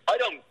it, I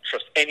don't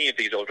trust any of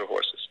these older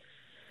horses.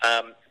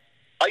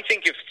 I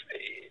think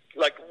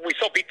like we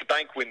saw Beat the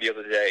Bank win the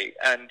other day,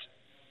 and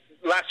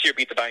last year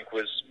Beat the Bank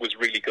was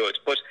really good.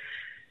 But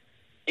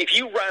if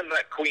you ran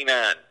that Queen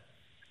Anne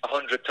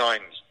 100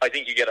 times, I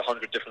think you get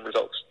 100 different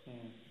results.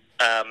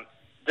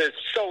 There's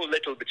so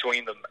little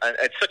between them, and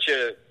it's such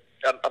a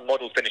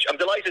muddled finish. I'm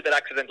delighted that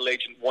Accidental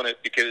Agent won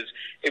it because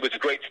it was a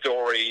great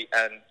story,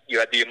 and you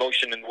had the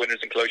emotion and winners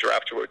enclosure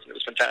afterwards, and it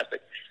was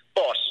fantastic.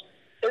 But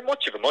they're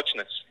much of a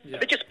muchness. Yeah.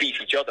 They just beat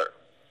each other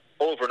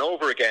over and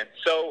over again.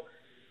 So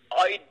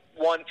I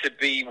want to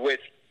be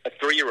with a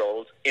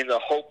 3-year-old in the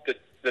hope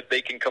that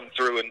they can come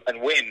through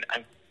and win.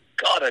 And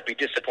God, I'd be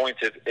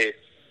disappointed if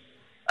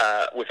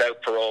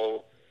Without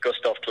Parole,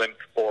 Gustav Klimt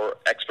or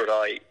Expert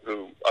Eye,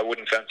 who I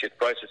wouldn't fancy at the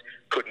prices,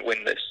 couldn't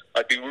win this.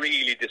 I'd be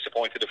really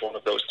disappointed if one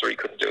of those 3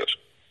 couldn't do it.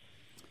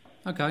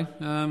 Okay.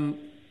 I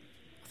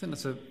think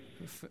that's a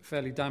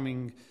fairly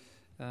damning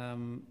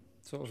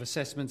sort of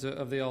assessment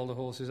of the older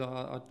horses.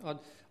 I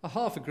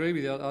half agree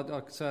with you.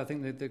 I'd say I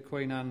think the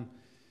Queen Anne,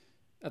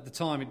 at the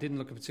time, it didn't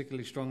look a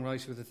particularly strong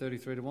race with a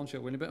 33 to 1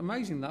 shot winner, but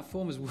amazing that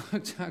form has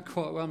worked out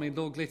quite well. I mean,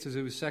 Lord Glitters,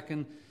 who was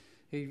second,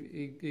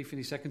 he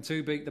finished second.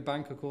 2 Beat the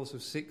Bank, of course,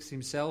 was 6th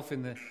himself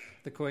in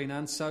the Queen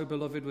Anne. So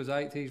Beloved was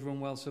 8th. He's run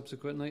well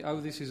subsequently. Oh,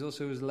 This Is Us,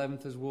 who was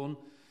 11th, has won.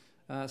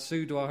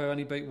 Soudois, who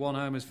only beat 1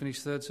 home, has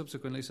finished 3rd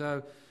subsequently.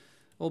 So,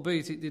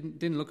 albeit it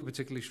didn't look a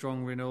particularly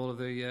strong in all of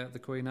the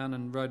Queen Anne,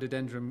 and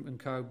Rhododendron and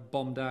co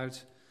bombed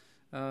out.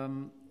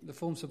 The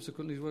form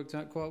subsequently has worked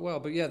out quite well.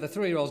 But yeah, the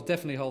 3-year-olds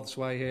definitely hold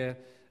sway here.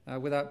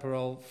 Without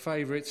Parole,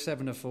 favourite,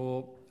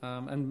 7-4,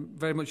 and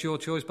very much your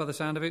choice by the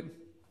sound of it.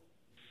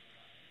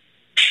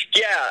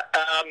 Yeah,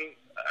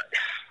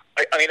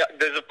 I mean,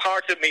 there's a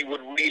part of me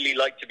would really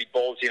like to be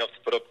ballsy enough to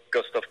put up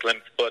Gustav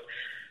Klimt, but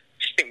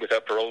I think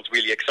Without Parole is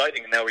really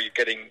exciting. Now you're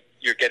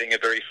getting a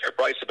very fair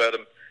price about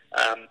him.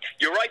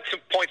 You're right to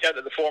point out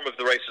that the form of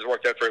the race has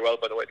worked out very well,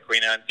 by the way, the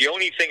Queen Anne. The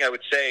only thing I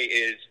would say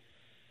is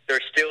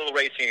they're still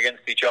racing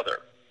against each other,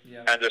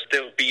 and they're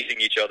still beating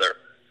each other.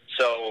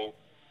 So,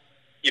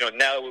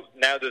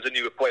 now there's a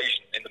new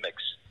equation in the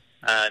mix,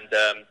 and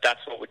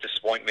that's what would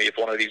disappoint me if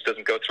one of these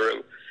doesn't go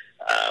through.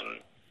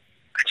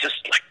 I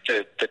just like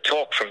the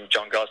talk from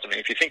John Gosden. I mean,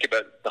 if you think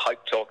about the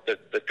hype talk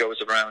that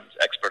goes around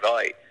Expert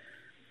Eye,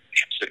 I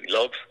absolutely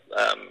love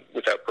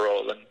Without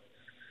Parole, and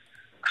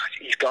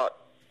he's got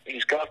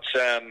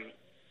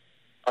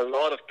a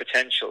lot of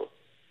potential,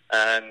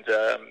 and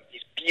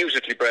he's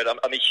beautifully bred.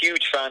 I'm a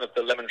huge fan of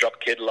the Lemon Drop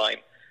Kid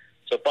line.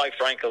 So by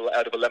Frankel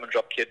out of a Lemon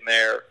Drop Kid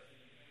mare,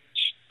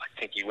 I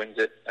think he wins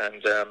it.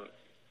 And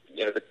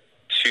the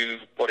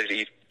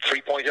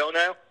 3.0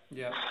 now?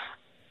 Yeah.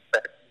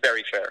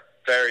 Very fair.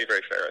 Very,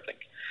 very fair, I think.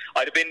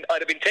 I'd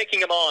have been taking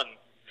him on,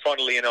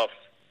 funnily enough,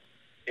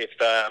 if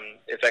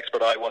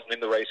Expert Eye wasn't in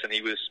the race and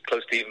he was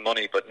close to even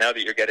money. But now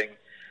that you're getting the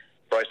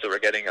price that we're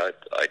getting, I'd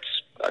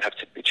have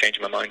to be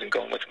changing my mind and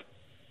going with him.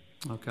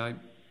 Okay.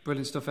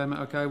 Brilliant stuff, Emmett.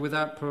 Okay,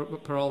 Without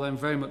Parole then,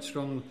 very much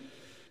strong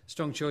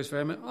choice for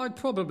Emmett. I'd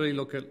probably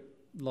look at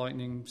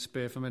Lightning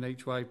Spear from an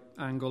each-way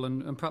angle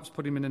and perhaps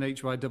put him in an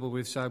each-way double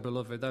with So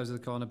Beloved. Those are the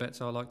kind of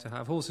bets I like to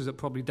have. Horses that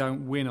probably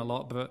don't win a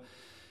lot, but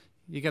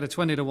you get a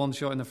 20 to 1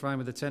 shot in the frame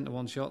with a 10 to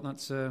 1 shot, and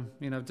that's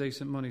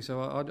decent money.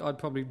 So I'd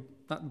probably,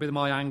 that'd be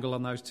my angle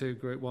on those 2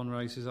 Group 1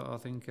 races. I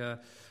think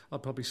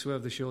I'd probably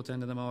swerve the short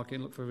end of the market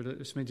and look for a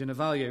smidgen of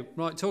value.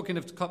 Right, talking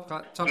of top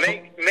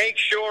make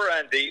sure,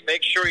 Andy,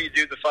 you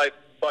do the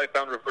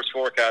 £5 reverse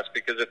forecast,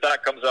 because if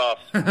that comes off,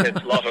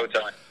 it's lotto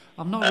time.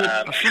 I'm not.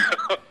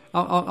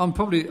 I'm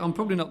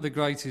probably not the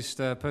greatest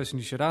person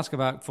you should ask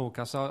about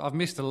forecasts. I've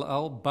missed a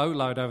whole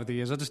boatload over the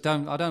years. I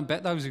don't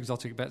bet those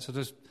exotic bets.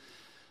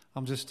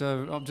 I'm just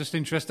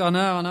interested. I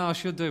know. I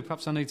should do.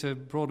 Perhaps I need to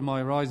broaden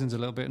my horizons a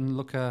little bit and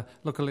look a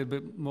little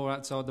bit more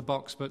outside the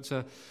box. But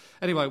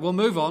anyway, we'll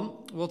move on.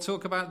 We'll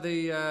talk about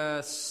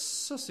the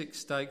Sussex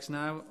Stakes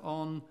now.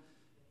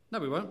 No,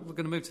 we won't. We're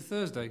going to move to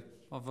Thursday.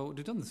 I've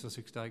already done the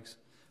Sussex Stakes.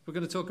 We're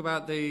going to talk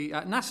about the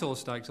Nassau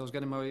Stakes. I was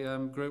getting my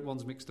Group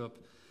 1s mixed up.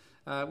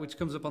 which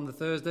comes up on the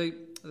Thursday.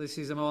 This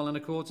is a mile and a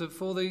quarter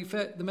for the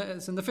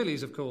Mets and the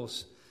fillies, of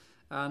course.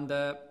 And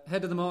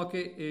head of the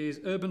market is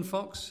Urban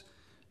Fox,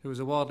 who was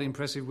a wildly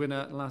impressive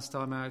winner last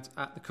time out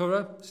at the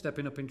Curragh,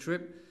 stepping up in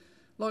trip.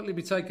 Likely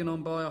be taken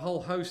on by a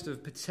whole host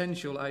of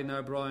potential Aidan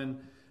O'Brien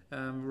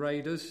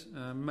raiders.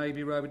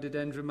 Maybe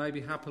Rhododendron,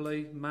 maybe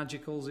Happily.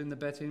 Magicals in the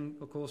betting,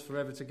 of course,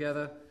 Forever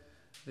Together.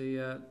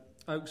 The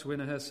Oaks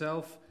winner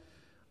herself.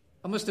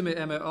 I must admit,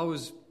 Emma, I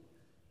was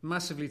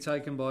massively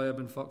taken by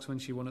Urban Fox when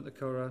she won at the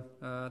Curragh.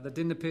 There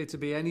didn't appear to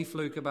be any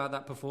fluke about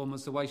that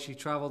performance, the way she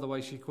travelled, the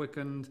way she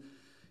quickened.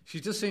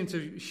 She just seemed to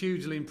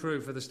hugely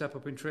improve for the step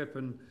up in trip,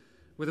 and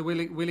with the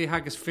Willie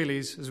Haggis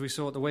fillies, as we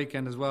saw at the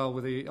weekend as well,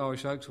 with the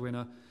Irish Oaks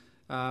winner,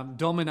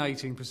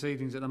 dominating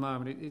proceedings at the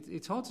moment.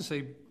 It's hard to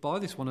see by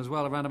this one as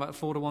well, around about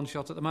 4-1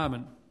 shot at the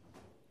moment.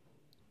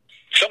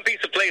 Some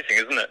piece of placing,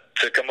 isn't it?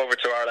 To come over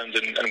to Ireland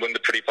and win the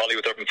Pretty Polly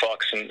with Urban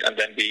Fox and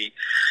then be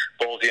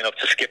ballsy enough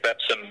to skip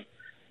Epsom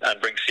and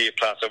bring Sea of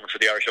Class over for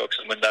the Irish Oaks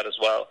and win that as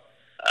well.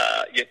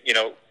 You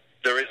know,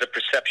 there is a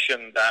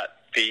perception that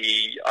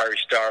the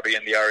Irish Derby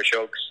and the Irish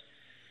Oaks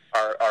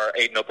are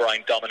Aidan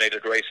O'Brien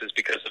dominated races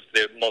because of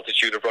the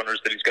multitude of runners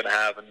that he's going to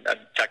have and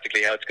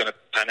tactically how it's going to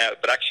pan out.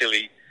 But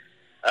actually,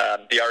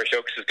 the Irish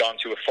Oaks has gone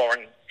to a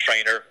foreign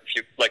trainer, if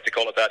you like to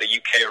call it that, a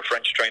UK or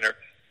French trainer,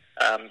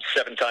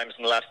 7 times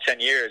in the last 10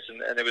 years.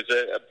 And it was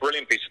a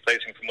brilliant piece of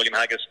placing from William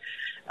Haggis.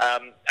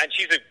 And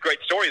she's a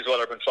great story as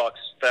well, Urban Fox,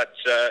 that,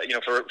 you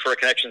know, for her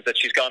connections, that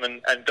she's gone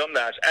and done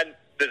that. And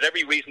there's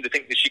every reason to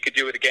think that she could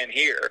do it again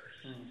here.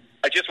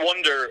 I just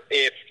wonder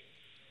if,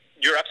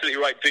 you're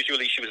absolutely right,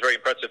 visually she was very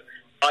impressive.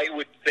 I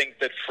would think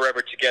that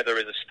Forever Together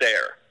is a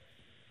stare.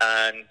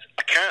 And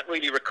I can't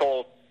really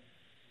recall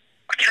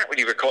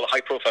a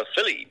high-profile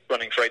filly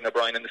running for Aidan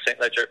O'Brien in the St.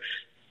 Leger,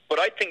 but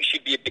I think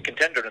she'd be a big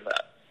contender in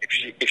that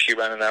if she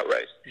ran in that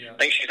race. Yeah. I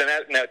think she's an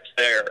out-and-out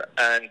stare,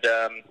 and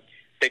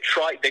they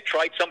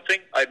tried something.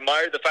 I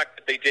admire the fact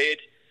that they did.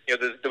 You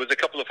know, there was a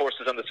couple of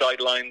horses on the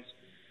sidelines.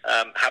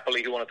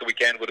 Happily, who won at the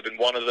weekend, would have been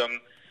one of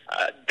them.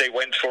 They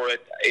went for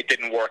it. It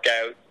didn't work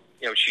out.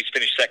 You know, she's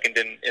finished second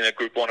in a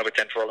Group 1 over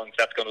 10 furlongs.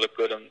 That's going to look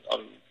good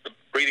on the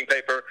breeding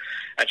paper,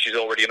 and she's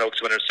already an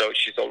Oaks winner, so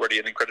she's already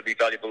an incredibly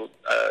valuable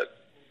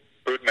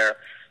broodmare.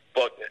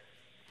 But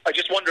I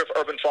just wonder if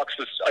Urban Fox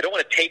was... I don't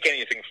want to take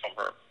anything from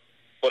her,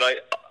 but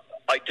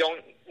I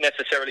don't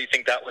necessarily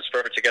think that was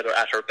Forever Together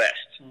at her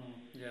best.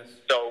 Yes.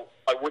 So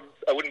I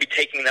wouldn't be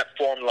taking that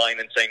form line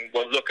and saying,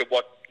 well, look at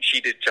what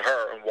she did to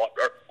her and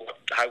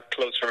how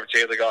close Forever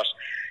Together got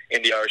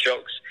in the Irish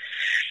Oaks.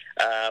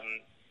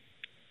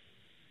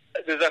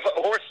 There's a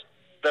horse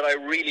that I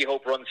really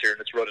hope runs here, and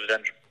it's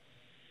Rhododendron.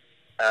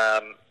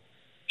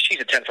 She's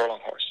a 10 furlong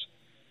horse,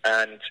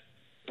 and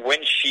when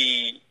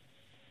she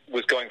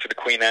was going for the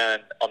Queen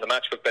Anne on the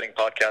Matchbook Betting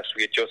podcast,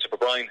 we had Joseph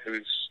O'Brien,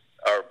 who's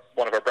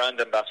one of our brand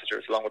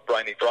ambassadors, along with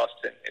Bryony Frost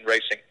in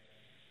racing,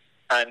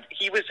 and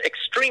he was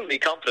extremely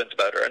confident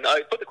about her. And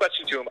I put the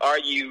question to him: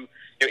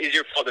 is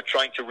your father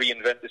trying to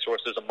reinvent this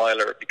horse as a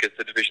miler because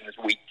the division is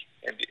weak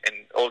in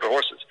older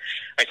horses?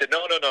 I said, no.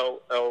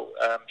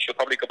 She'll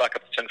probably go back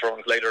up to 10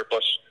 furlongs later,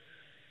 but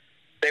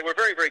they were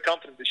very, very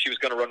confident that she was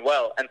going to run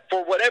well. And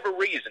for whatever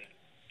reason,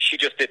 she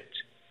just didn't.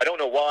 I don't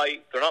know why.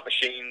 They're not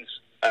machines.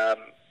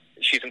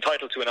 She's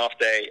entitled to an off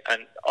day,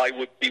 and I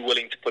would be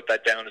willing to put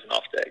that down as an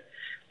off day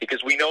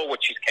because we know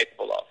what she's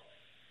capable of.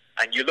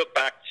 And you look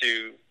back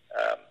to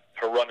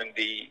her run in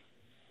the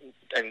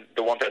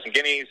 1,000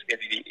 Guineas,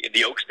 in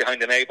the Oaks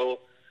behind Enable,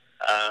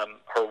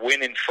 her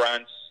win in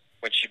France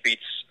when she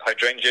beats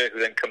Hydrangea, who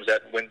then comes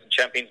out and wins in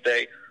Champions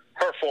Day.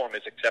 Her form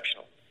is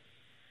exceptional.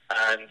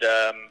 And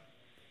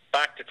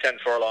back to 10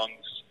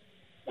 furlongs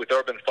with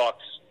Urban Fox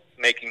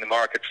making the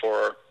market for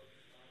her,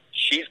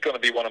 she's going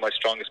to be one of my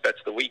strongest bets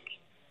of the week.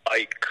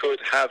 I could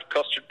have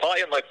custard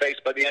pie on my face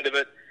by the end of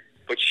it,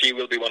 but she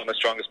will be one of my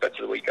strongest bets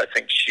of the week. I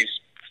think she's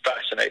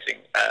fascinating.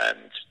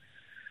 And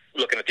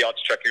looking at the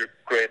odds tracker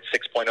grade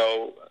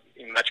 6.0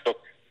 in Matchbook,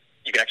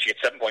 you can actually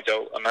get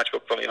 7.0 on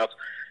Matchbook, funny enough.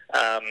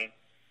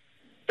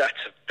 That's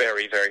a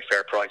very, very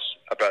fair price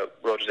about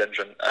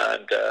Rhododendron,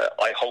 and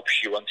I hope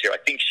she runs here. I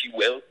think she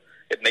will.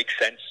 It makes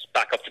sense,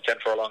 back up to 10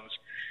 furlongs.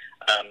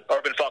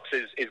 Urban Fox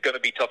is going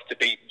to be tough to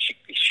beat.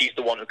 She's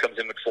the one who comes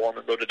in with form,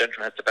 and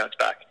Rhododendron has to bounce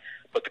back.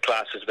 But the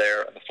class is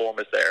there, and the form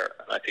is there,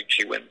 and I think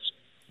she wins.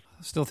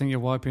 I still think you're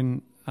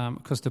wiping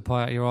custard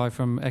pie out of your eye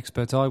from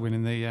Expert Eye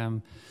winning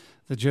the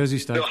Jersey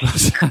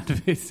Stakes.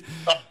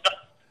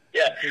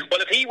 Yeah, well,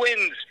 if he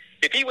wins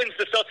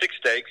the Sussex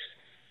Stakes,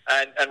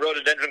 and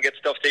Rhododendron gets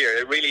stuffed here,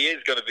 it really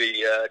is going to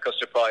be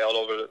custard pie all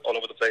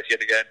over the place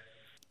yet again.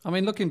 I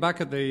mean, looking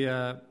back at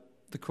the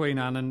Queen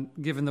Anne, and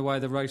given the way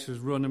the race was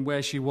run and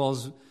where she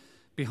was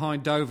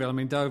behind Deauville, I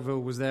mean, Deauville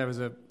was there as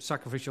a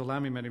sacrificial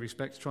lamb in many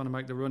respects, trying to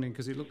make the running,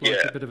 because it looked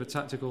like a bit of a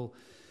tactical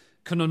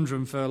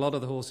conundrum for a lot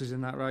of the horses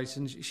in that race.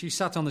 And she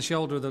sat on the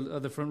shoulder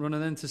of the front runner,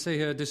 and then to see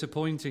her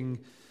disappointing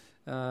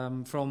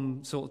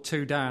from sort of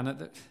 2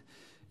 down,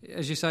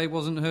 as you say, it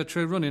wasn't her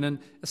true running. And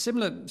a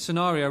similar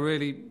scenario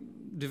really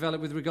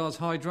developed with regards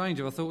to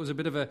Hydrangea. I thought it was a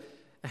bit of a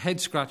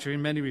head scratcher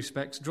in many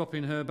respects,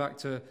 dropping her back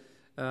to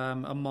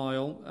a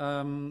mile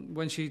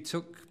when she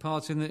took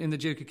part in the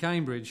Duke of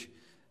Cambridge.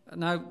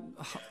 Now,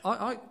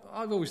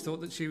 I've always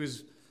thought that she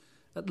was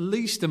at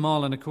least a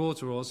mile and a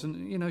quarter horse,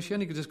 and she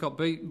only just got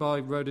beat by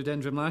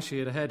Rhododendron last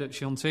year ahead at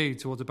Chantilly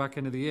towards the back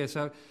end of the year.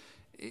 So,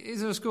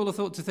 is there a school of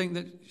thought to think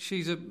that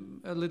she's a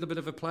little bit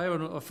of a player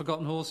and a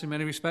forgotten horse in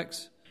many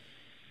respects?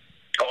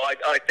 Oh,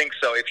 I think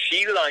so. If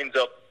she lines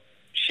up,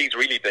 she's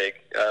really big.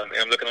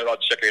 I'm looking at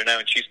odds checker here now,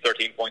 and she's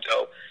 13.0,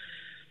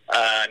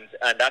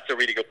 and that's a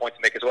really good point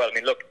to make as well. I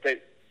mean, look, they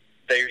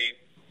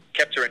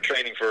kept her in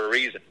training for a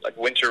reason. Like,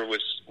 Winter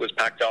was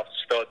packed off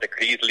stud. They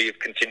could easily have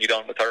continued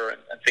on with her and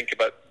think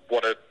about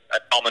what a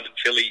dominant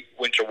filly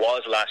Winter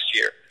was last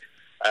year,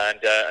 and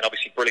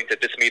obviously brilliant at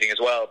this meeting as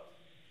well.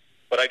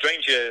 But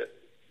Hydrangea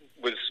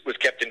was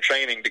kept in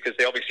training because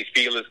they obviously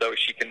feel as though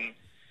she can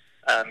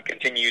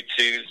continue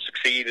to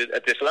succeed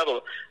at this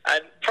level.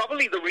 And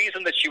probably the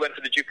reason that she went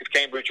for the Duke of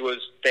Cambridge was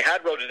they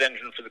had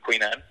Rhododendron for the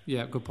Queen Anne.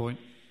 Yeah, good point.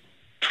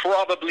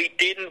 Probably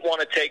didn't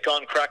want to take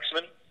on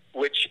Cracksman,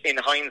 which in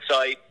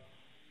hindsight,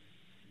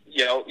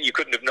 you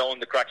couldn't have known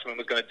the Cracksman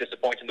was going to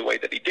disappoint in the way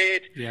that he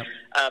did. Yeah.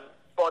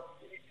 But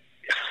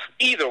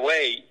either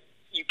way,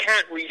 you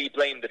can't really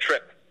blame the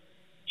trip.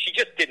 She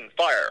just didn't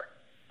fire.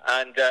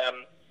 And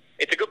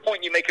it's a good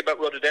point you make about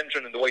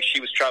Rhododendron and the way she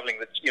was travelling,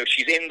 that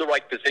she's in the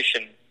right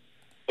position,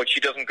 but she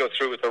doesn't go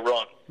through with her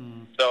run.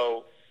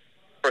 So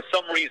for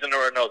some reason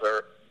or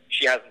another,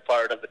 she hasn't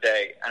fired of the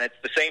day. And it's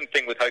the same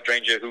thing with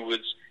Hydrangea, who was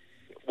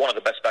one of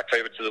the best back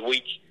favourites of the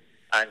week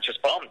and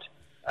just bombed.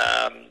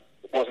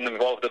 Wasn't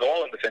involved at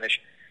all in the finish.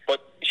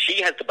 But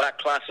she has the back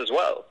class as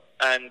well.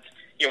 And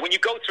when you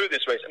go through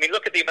this race, I mean,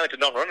 look at the amount of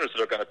non-runners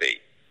that are going to be.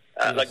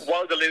 Yes. Like,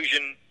 Wild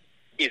Illusion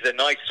is a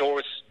nice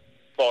horse,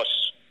 but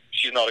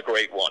she's not a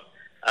great one.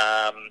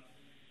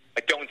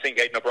 I don't think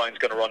Aidan O'Brien's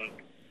going to run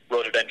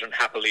Rhododendron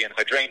happily and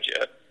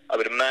Hydrangea. I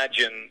would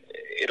imagine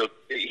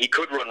he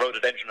could run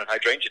Rhododendron and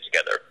Hydrangea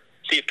together.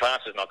 See if Class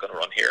is not going to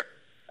run here.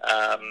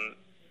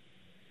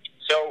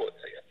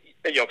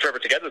 Trevor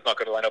Together's not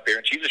going to line up here,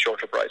 and she's a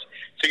shorter price.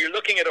 So you're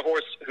looking at a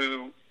horse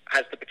who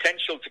has the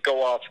potential to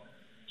go off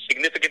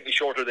significantly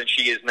shorter than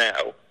she is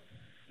now,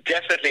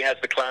 definitely has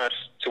the class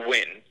to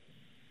win,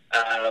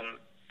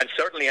 and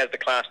certainly has the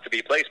class to be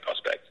a place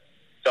prospect.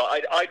 So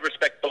I'd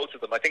respect both of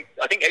them. I think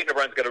Aidan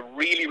O'Brien's got a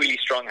really, really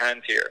strong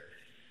hand here,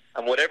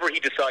 and whatever he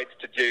decides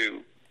to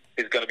do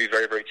is going to be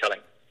very, very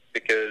telling,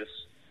 because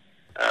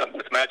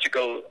with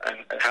Magical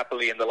and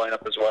Happily in the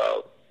lineup as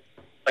well,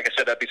 like I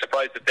said, I'd be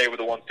surprised if they were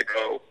the ones to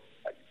go.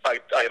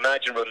 I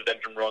imagine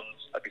Rhododendron runs.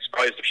 I'd be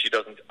surprised if she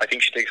doesn't. I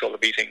think she takes all the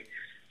beating.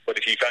 But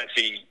if you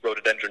fancy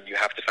Rhododendron, you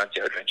have to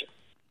fancy Hydrangea.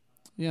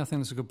 Yeah, I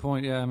think that's a good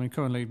point. Yeah, I mean,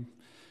 currently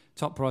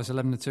top price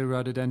 11-2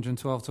 Rhododendron,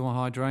 12-1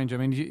 Hydrangea.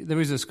 I mean, there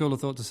is a school of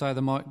thought to say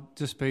there might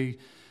just be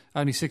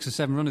only 6 or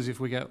 7 runners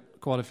if we get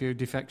quite a few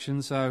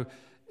defections. So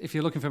if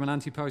you're looking from an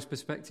anti-post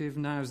perspective,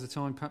 now's the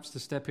time perhaps to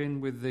step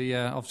in with the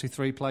obviously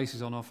 3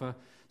 places on offer.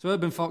 So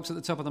Urban Fox at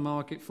the top of the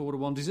market,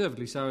 4-1,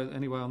 deservedly so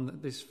anyway on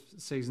this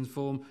season's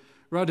form.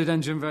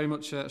 Rhododendron, very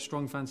much a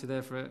strong fancy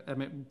there for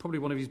Emmett, probably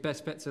one of his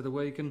best bets of the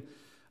week, and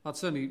I'd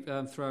certainly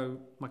throw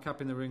my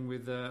cap in the ring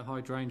with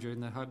Hydrangea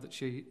in the hope that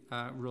she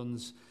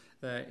runs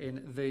there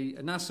in the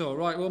Nassau.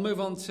 Right, we'll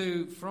move on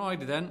to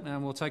Friday then,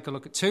 and we'll take a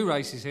look at 2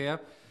 races here.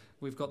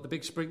 We've got the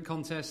big sprint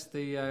contest,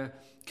 the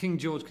King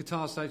George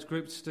Qatar Stakes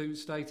Group 2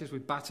 status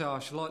with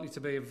Batash, likely to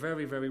be a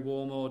very, very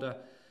warm order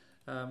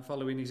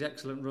following his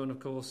excellent run, of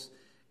course,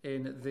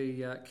 in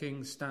the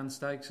King Stand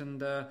Stakes.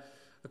 And,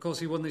 of course,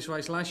 he won this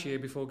race last year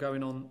before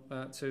going on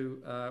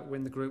to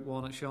win the Group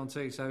 1 at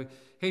Chantilly. So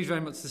he's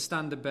very much the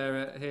standard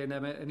bearer here,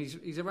 Nemeth, and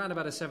he's around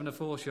about a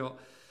 7-4 shot.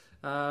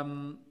 I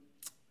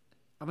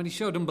mean, he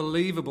showed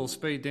unbelievable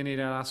speed, didn't he, at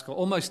Ascot?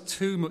 Almost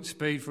too much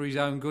speed for his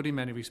own good in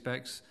many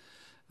respects.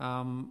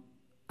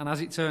 And as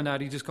it turned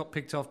out, he just got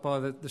picked off by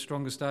the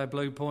strongest day of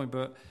Blue Point.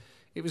 But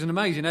it was an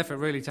amazing effort,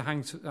 really, to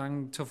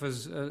hang tough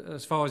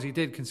as far as he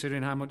did,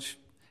 considering how much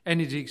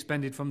energy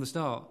expended from the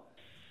start.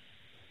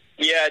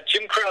 Yeah,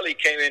 Jim Crowley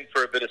came in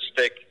for a bit of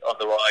stick on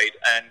the ride,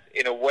 and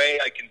in a way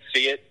I can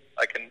see it.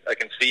 I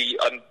can see,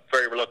 I'm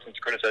very reluctant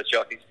to criticise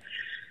jockeys,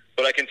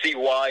 but I can see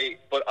why.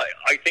 But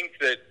I think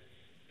that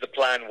the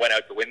plan went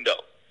out the window.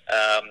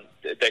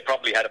 They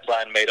probably had a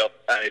plan made up,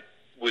 and it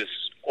was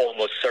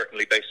almost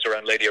certainly based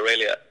around Lady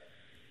Aurelia.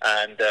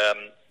 And,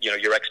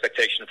 your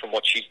expectation from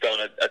what she's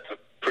done at the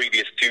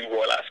previous 2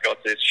 Royal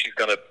Ascots is she's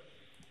going to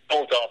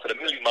bolt off at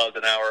 1,000,000 miles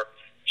an hour,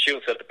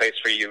 she'll set the pace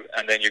for you,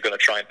 and then you're going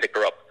to try and pick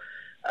her up.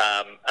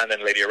 And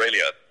then Lady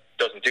Aurelia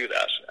doesn't do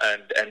that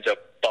and ends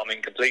up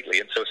bombing completely.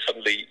 And so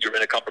suddenly you're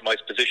in a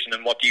compromised position,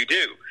 and what do you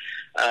do?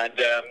 And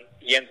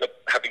he ends up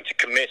having to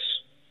commit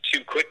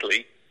too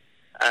quickly.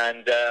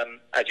 And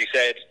as you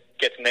said,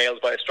 gets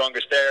nailed by a stronger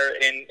stare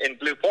in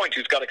Blue Point,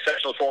 who's got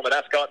exceptional form at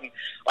Ascot. And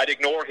I'd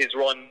ignore his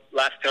run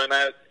last time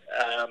out.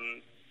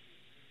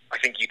 I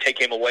think you take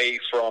him away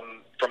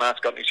from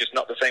Ascot, and he's just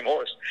not the same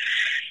horse.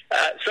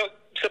 So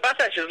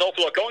Batash has an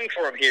awful lot going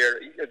for him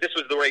here. This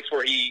was the race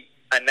where he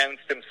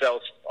announced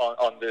himself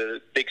on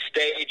the big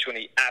stage when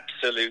he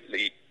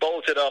absolutely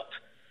bolted up.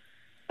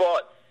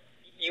 But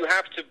you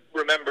have to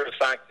remember the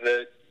fact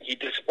that he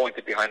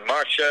disappointed behind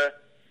Marcia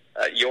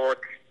at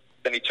York.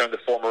 Then he turned the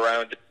form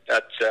around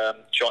at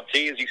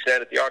Chantilly, as you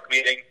said, at the ARC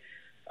meeting.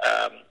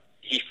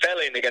 He fell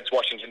in against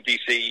Washington,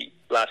 D.C.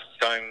 last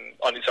time,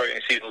 on his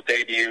seasonal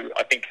debut,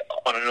 I think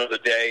on another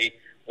day,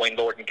 Wayne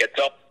Lordan gets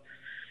up.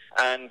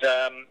 And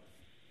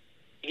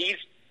he's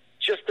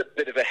just a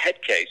bit of a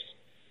head case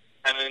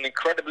and an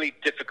incredibly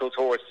difficult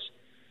horse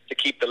to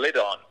keep the lid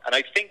on. And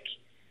I think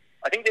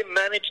they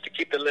managed to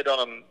keep the lid on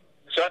him.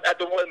 So at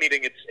the Royal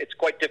meeting, it's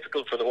quite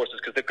difficult for the horses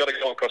because they've got to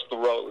go across the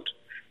road.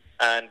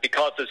 And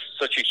because there's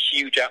such a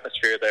huge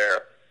atmosphere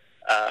there,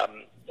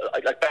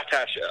 like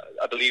Batash,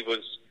 I believe,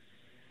 was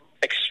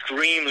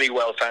extremely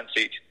well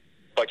fancied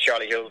by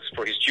Charlie Hills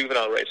for his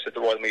juvenile race at the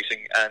Royal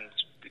meeting, and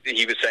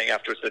he was saying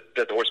afterwards that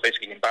the horse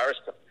basically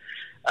embarrassed him.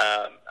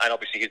 And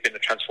obviously he's been a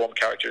transformed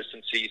character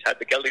since he's had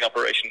the gelding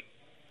operation.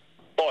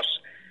 But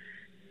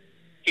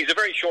he's a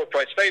very short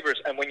price favourite,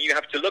 and when you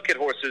have to look at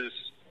horses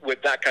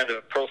with that kind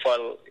of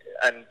profile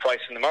and price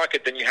in the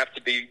market, then you have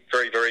to be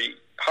very, very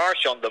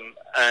harsh on them.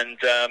 And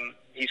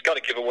he's got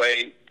to give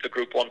away the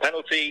Group 1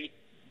 penalty,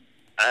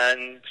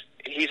 and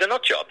he's a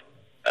nut job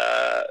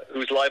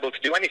who's liable to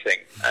do anything.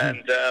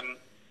 And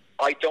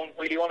I don't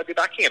really want to be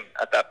backing him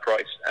at that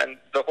price. And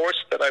the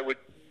horse that I would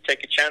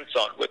take a chance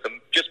on with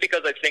him, just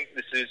because I think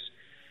this is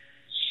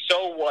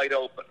so wide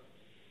open,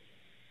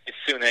 is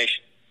Sioux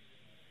Nation.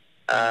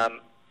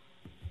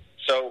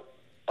 So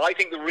I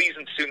think the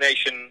reason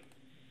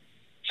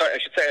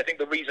I think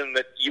the reason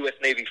that US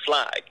Navy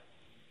Flag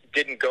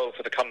didn't go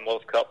for the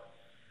Commonwealth Cup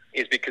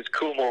is because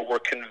Coolmore were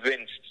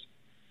convinced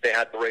they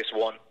had the race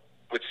won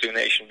with Sioux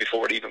Nation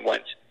before it even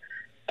went.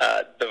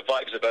 The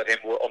vibes about him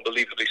were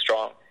unbelievably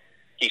strong.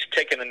 He's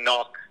taken a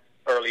knock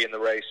early in the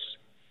race,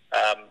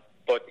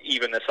 but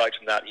even aside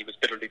from that, he was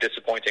bitterly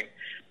disappointing.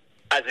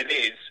 As it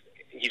is,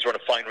 he's run a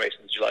fine race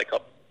in the July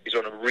Cup. He's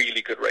run a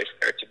really good race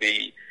there to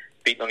be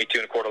beaten only 2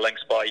 1/4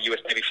 lengths by US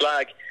Navy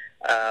Flag.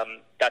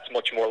 That's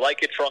much more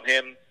like it from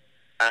him.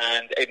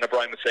 And Aidan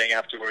O'Brien was saying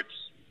afterwards,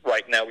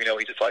 right now we know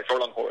he's a 5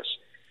 furlong horse.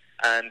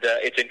 And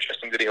it's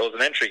interesting that he holds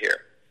an entry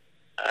here.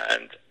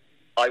 And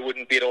I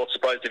wouldn't be at all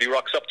surprised if he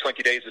rocks up.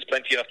 20 days is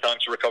plenty enough time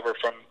to recover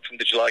from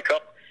the July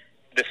Cup.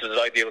 This is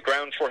ideal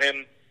ground for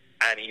him,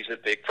 and he's a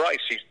big price.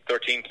 He's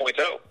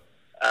 13.0.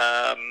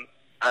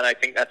 And I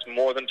think that's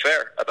more than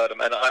fair about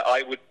him. And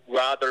I would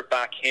rather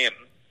back him.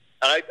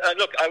 And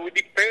look, I would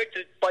be prepared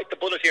to bite the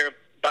bullet here and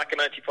back him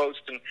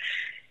anti-post. And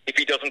if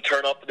he doesn't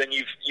turn up, then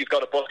you've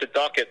got a busted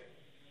docket.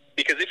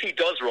 Because if he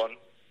does run,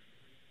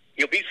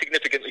 he'll be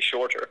significantly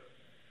shorter.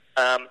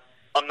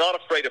 I'm not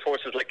afraid of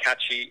horses like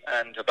Catchy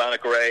and Havana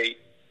Grey,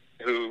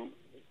 who,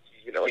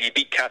 he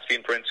beat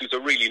Caspian Prince, who's a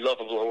really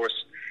lovable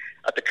horse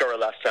at the Curragh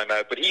last time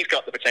out. But he's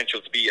got the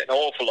potential to be an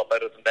awful lot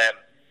better than them.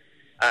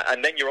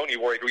 And then you're only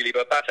worried really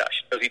about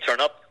Batash. Does he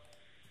turn up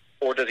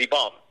or does he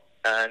bomb?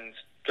 And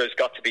there's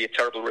got to be a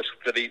terrible risk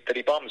that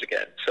he bombs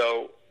again.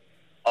 So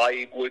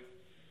I'd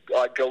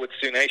go with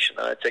Sioux Nation,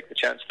 and I'd take the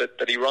chance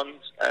that he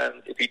runs,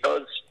 and if he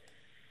does,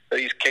 that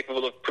he's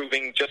capable of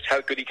proving just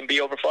how good he can be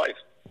over 5.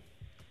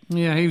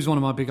 Yeah, he was one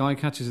of my big eye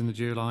catchers in the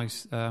July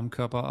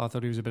Cup. I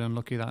thought he was a bit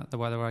unlucky that the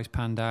way the race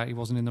panned out. He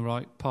wasn't in the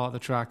right part of the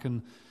track,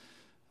 and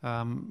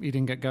he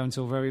didn't get going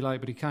until very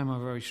late, but he came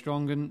over very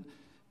strong, and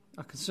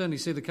I can certainly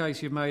see the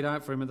case you've made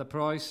out for him at the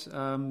price.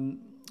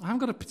 I haven't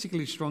got a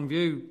particularly strong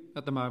view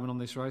at the moment on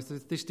this race.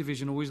 This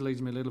division always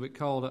leaves me a little bit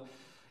cold.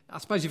 I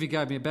suppose if you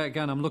gave me a bet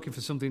again, I'm looking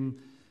for something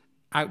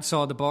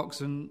outside the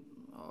box, and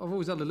I've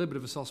always had a little bit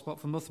of a soft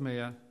spot for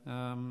Muthmere.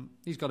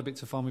 He's got a bit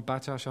to farm with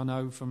Batash, I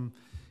know, from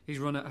his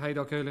run at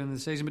Haydock earlier in the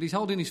season, but he's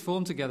holding his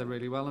form together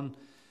really well, and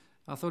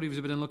I thought he was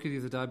a bit unlucky the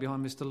other day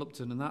behind Mr.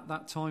 Lupton, and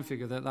that time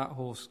figure that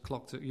horse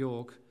clocked at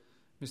York,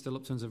 Mr.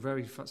 Lupton's a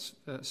very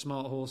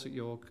smart horse at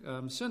York,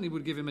 certainly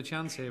would give him a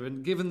chance here,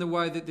 and given the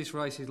way that this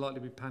race is likely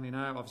to be panning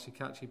out, obviously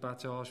Catchy,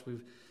 Batash,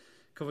 we've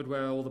covered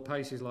where all the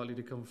pace is likely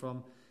to come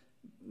from.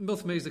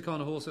 Muthmere's the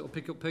kind of horse that will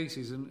pick up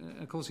pieces,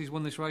 and of course he's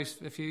won this race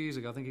a few years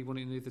ago. I think he won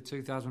it in either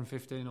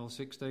 2015 or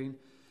 16,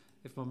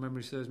 if my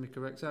memory serves me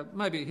correct. So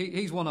maybe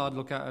he's one I'd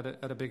look at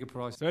a bigger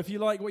price. So if you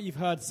like what you've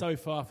heard so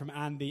far from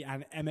Andy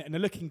and Emmett and are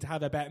looking to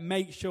have a bet,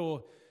 make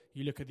sure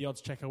you look at the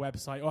Odds Checker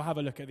website or have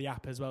a look at the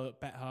app as well at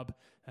BetHub.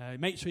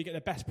 Make sure you get the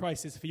best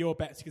prices for your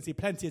bets. You can see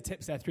plenty of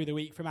tips there through the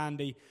week from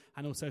Andy,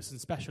 and also some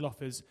special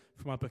offers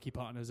from our bookie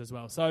partners as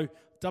well. So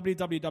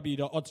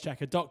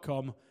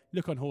www.oddschecker.com,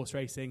 look on horse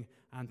racing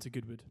and to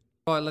Goodwood.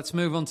 Right, let's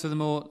move on to the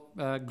more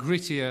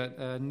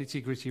grittier,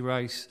 nitty-gritty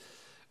race,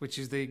 which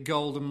is the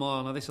Golden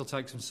Mile. Now, this will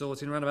take some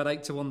sorting. Around about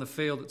 8-1 the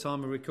field at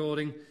time of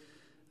recording.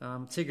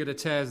 Tigger de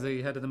Terre's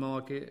the head of the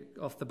market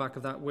off the back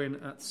of that win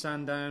at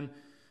Sandown.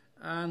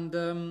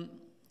 And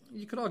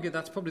you could argue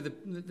that's probably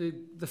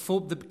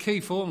the key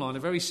form line. A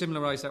very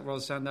similar race that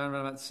was Sandown,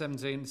 around about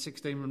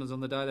 16 runners on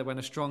the day. They went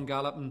a strong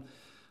gallop, and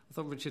I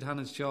thought Richard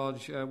Hannon's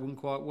charge won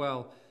quite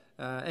well.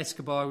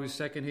 Escobar was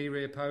second, he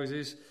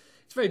reopposes.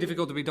 It's very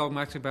difficult to be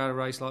dogmatic about a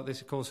race like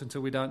this, of course,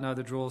 until we don't know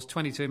the draws.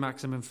 22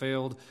 maximum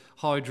field,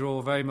 high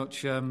draw, very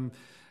much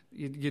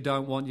you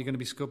don't want, you're going to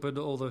be scuppered.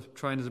 All the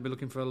trainers will be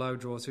looking for a low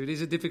draw. So it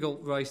is a difficult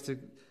race to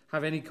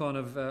have any kind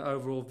of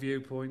overall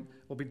viewpoint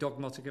or be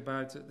dogmatic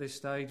about at this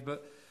stage.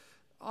 But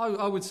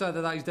I would say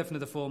that is definitely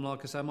the form. Like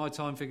I say, my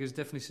time figures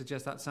definitely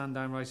suggest that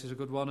Sandown race is a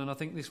good one, and I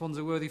think this one's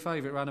a worthy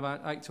favourite, around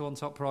about 8-1 on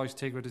top price,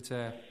 Tigre de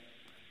Terre.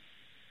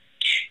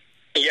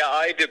 Yeah,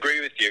 I'd agree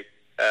with you.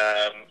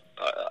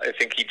 I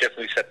think he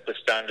definitely set the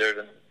standard,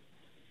 and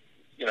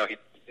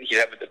he'd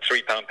have a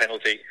 £3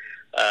 penalty.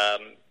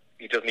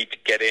 He doesn't need to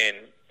get in,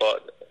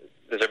 but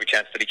there's every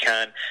chance that he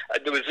can. I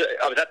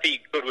was at the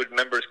Goodwood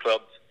Members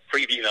Club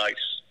preview night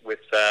with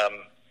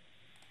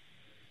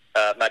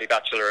Matty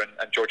Batchelor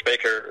and George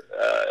Baker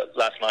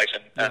last night,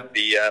 and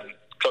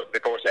the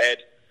course Ed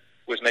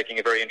was making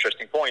a very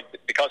interesting point.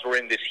 Because we're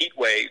in this heat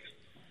wave,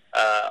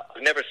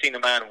 I've never seen a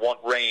man want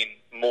rain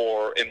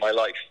more in my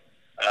life.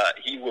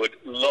 He would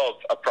love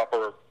a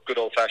proper good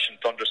old-fashioned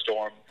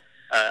thunderstorm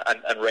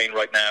and rain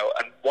right now.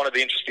 And one of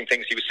the interesting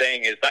things he was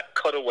saying is that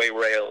cutaway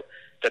rail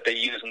that they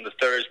use on the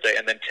Thursday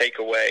and then take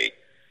away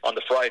on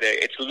the Friday,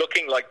 it's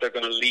looking like they're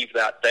going to leave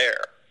that there.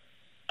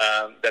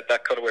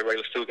 That cutaway rail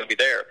is still going to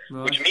be there,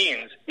 right. Which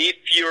means if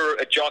you're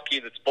a jockey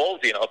that's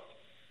ballsy enough,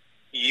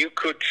 you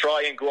could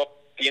try and go up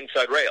the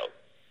inside rail,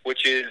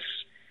 which is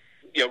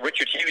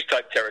Richard Hughes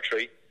type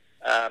territory.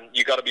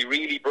 You got to be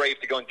really brave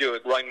to go and do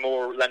it. Ryan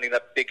Moore landing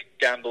that big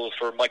gamble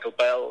for Michael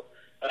Bell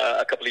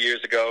a couple of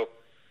years ago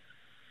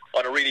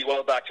on a really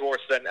well-backed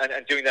horse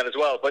and doing that as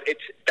well. But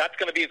that's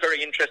going to be a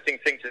very interesting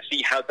thing to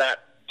see how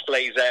that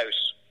plays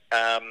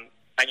out.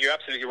 And you're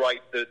absolutely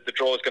right. The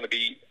draw is going to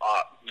be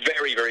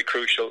very, very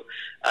crucial.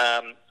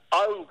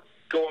 I'll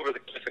go over the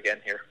cliff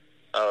again here.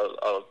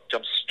 I'll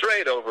jump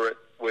straight over it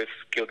with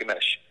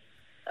Gilgamesh.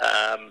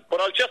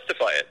 But I'll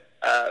justify it.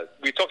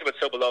 We talked about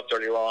So Beloved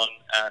earlier on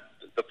and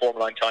the form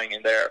line tying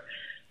in there.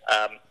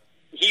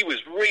 He was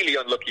really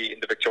unlucky in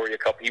the Victoria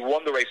Cup. He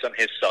won the race on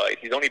his side.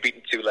 He's only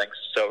beaten 2 lengths,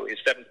 so his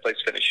 7th place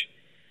finish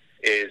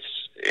is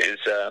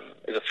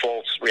a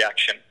false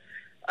reaction.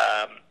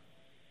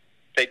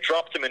 They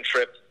dropped him in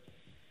trip,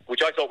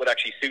 which I thought would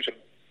actually suit him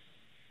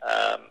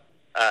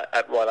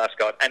at Royal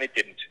Ascot, and it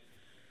didn't.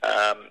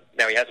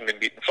 Now, he hasn't been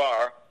beaten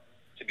far,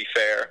 to be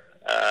fair.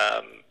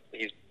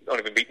 He's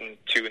only been beaten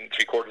 2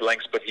 3/4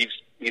 lengths, but he's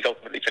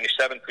ultimately finished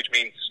 7th, which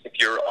means if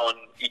you're on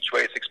each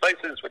way 6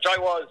 places, which I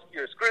was,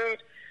 you're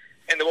screwed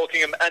in the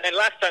Wokingham. And then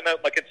last time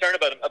out, my concern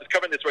about him, I was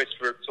covering this race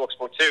for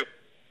Talksport 2,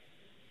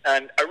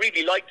 and I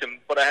really liked him,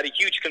 but I had a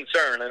huge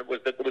concern, and it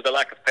was that there was a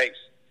lack of pace,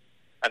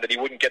 and that he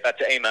wouldn't get that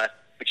to aim at,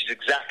 which is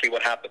exactly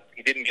what happened.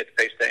 He didn't get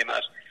the pace to aim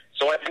at.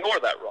 So I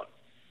ignored that run.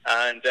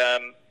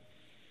 And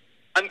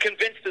I'm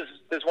convinced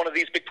there's one of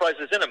these big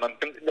prizes in him.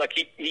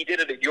 He did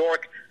it at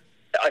York.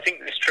 I think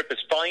this trip is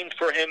fine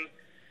for him.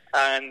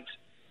 And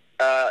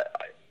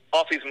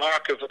off his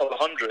mark of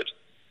 100,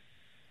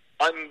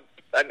 I'm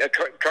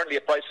currently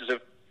at prices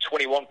of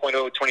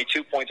 21.0,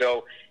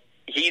 22.0.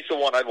 He's the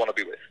one I'd want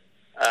to be with.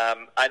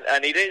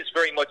 And it is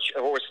very much a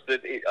horse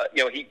that,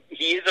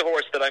 he is a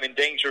horse that I'm in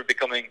danger of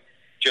becoming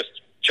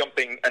just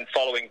jumping and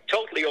following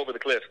totally over the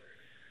cliff.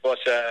 But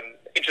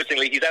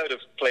interestingly, he's out of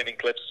flaming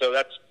cliffs, so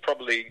that's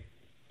probably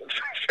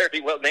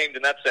fairly well named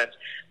in that sense.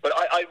 But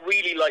I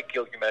really like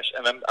Gilgamesh,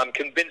 and I'm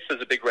convinced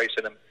there's a big race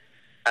in him.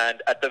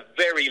 And at the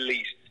very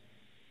least,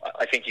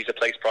 I think he's a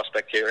place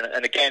prospect here.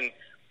 And again,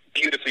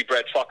 beautifully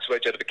bred fox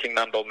wedge out of a King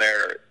Mambo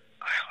mare.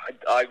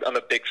 I'm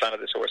a big fan of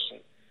this horse, and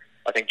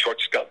I think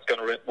George Scott's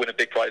going to win a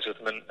big prize with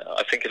him, and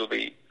I think it'll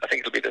be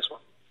this one.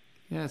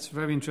 Yeah, it's a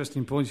very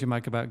interesting point you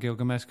make about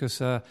Gilgamesh,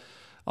 because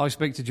I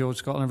speak to George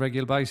Scott on a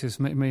regular basis.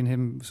 Me and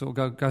him sort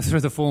of go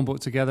through the form book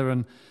together,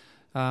 and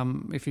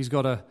if he's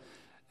got a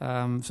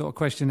sort of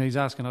question he's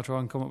asking, I try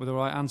and come up with the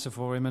right answer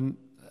for him. And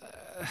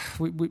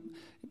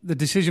the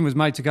decision was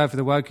made to go for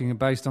the Woking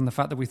based on the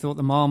fact that we thought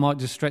the mile might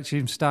just stretch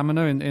his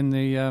stamina in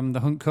the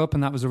Hunt Cup,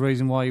 and that was the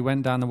reason why he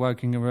went down the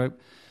Woking route.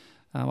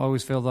 I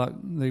always feel that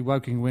the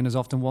Woking winners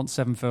often want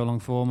 7 furlong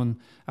form, and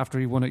after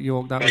he won at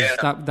York,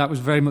 that was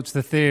very much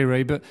the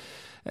theory. But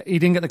he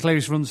didn't get the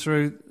clearest runs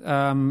through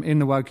in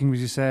the Woking,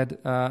 as you said,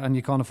 and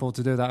you can't afford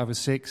to do that over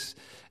 6.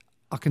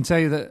 I can tell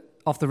you that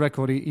off the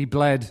record, he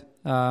bled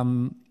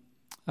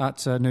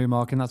at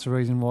Newmarket, and that's the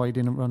reason why he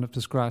didn't run up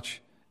to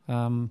scratch.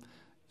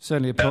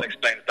 Certainly, that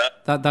explains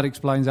that. That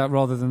explains that,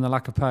 rather than the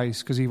lack of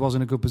pace, because he was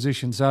in a good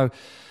position. So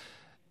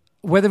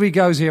whether he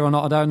goes here or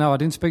not, I don't know. I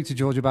didn't speak to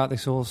George about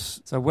this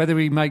horse, so whether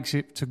he makes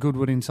it to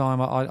Goodwood in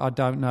time, I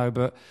don't know.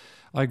 But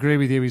I agree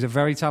with you. He's a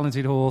very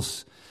talented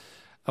horse.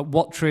 At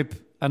what trip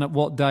and at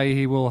what day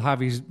he will have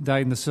his day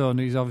in the sun,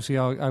 he's obviously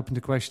open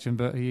to question,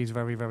 but he is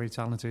very, very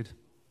talented.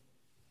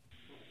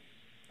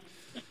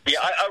 Yeah,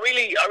 I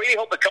really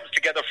hope it comes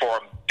together for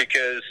him,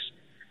 because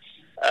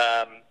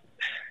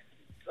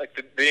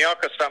the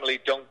Arcos family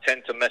don't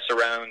tend to mess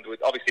around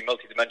with. Obviously,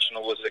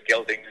 Multidimensional was a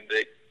gelding, and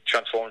they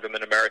transformed him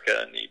in America,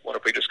 and he won a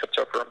Breeders' Cup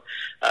Turf for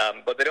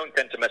him. But they don't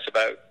tend to mess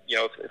about.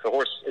 If a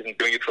horse isn't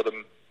doing it for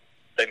them,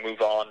 they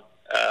move on.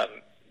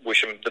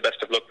 wish him the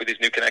best of luck with his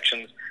new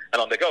connections,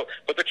 and on they go.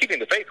 But they're keeping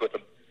the faith with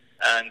him,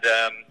 and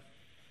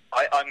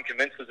I'm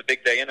convinced there's a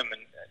big day in him,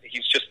 and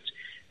he's just,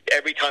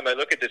 every time I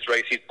look at this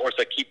race, he's a horse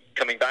I keep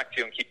coming back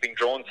to and keep being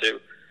drawn to,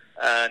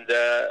 and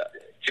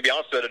to be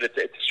honest with it,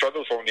 it's a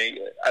struggle for me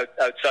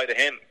outside of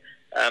him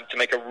to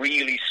make a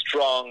really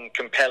strong,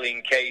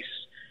 compelling case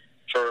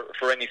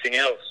for anything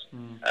else.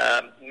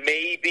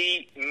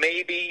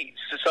 Maybe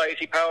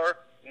Society Power,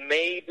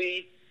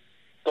 maybe,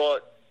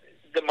 but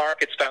the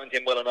market's found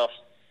him well enough.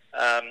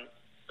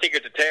 Tigre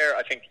de Terre,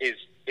 I think, is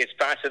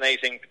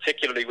fascinating,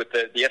 particularly with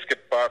the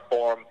Escobar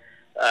form.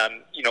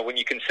 When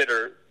you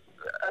consider,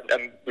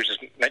 and we're just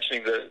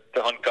mentioning the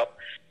Hunt Cup,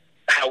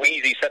 how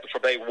easy Settle for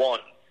Bay won,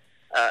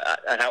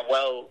 and how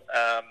well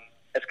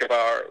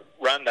Escobar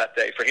ran that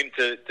day. For him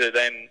to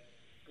then,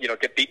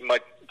 get beaten by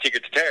Tigre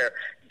de Terre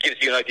gives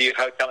you an idea of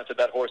how talented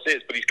that horse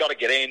is. But he's got to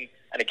get in,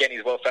 and again,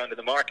 he's well found in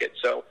the market.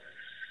 So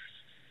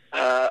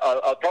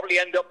I'll probably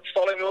end up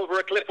following him over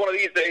a cliff one of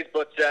these days,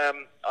 but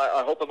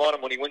I hope I'm on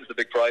him when he wins the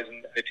big prize,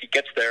 and if he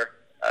gets there,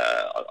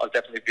 I'll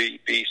definitely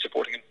be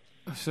supporting him.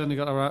 We've certainly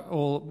got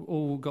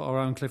all got our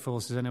own cliff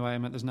horses anyway. I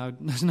mean, there's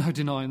no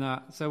denying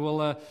that. So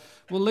we'll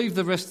leave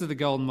the rest of the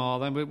Golden Mile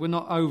then. We're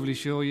not overly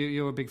sure.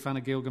 You're a big fan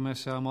of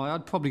Gilgamesh, so am I.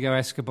 I'd probably go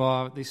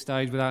Escobar at this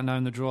stage without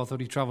knowing the draw. I thought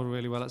he travelled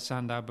really well at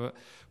Sandow, but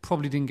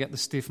probably didn't get the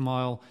stiff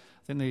mile.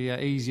 I think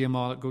the easier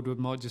mile at Goodwood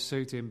might just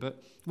suit him.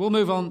 But we'll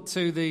move on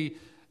to the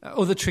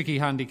other tricky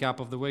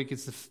handicap of the week.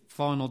 It's the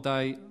final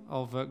day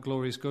of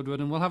Glorious Goodwood,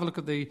 and we'll have a look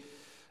at the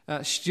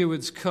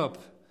Stewards Cup.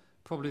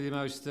 Probably the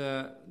most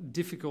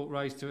difficult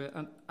race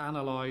to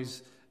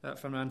analyse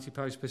from an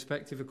anti-post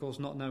perspective, of course,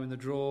 not knowing the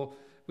draw.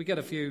 We get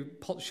a few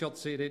pot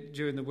shots at it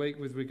during the week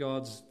with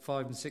regards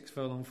 5 and 6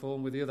 furlong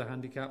form with the other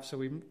handicaps, so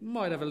we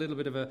might have a little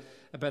bit of a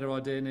better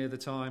idea near the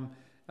time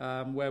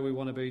where we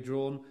want to be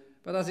drawn.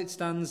 But as it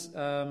stands,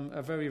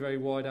 a very, very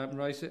wide open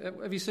race.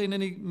 Have you seen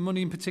any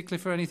money in particular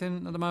for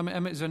anything at the moment,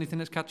 Emmett? Is there anything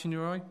that's catching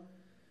your eye?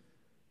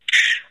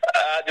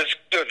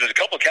 There's a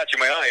couple catching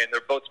my eye, and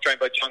they're both trained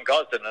by John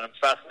Gosden, and I'm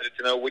fascinated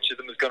to know which of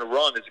them is going to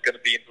run. Is it going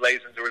to be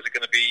Emblazoned or is it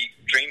going to be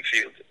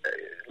Dreamfield?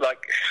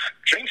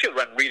 Dreamfield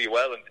ran really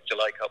well in the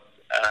July Cup.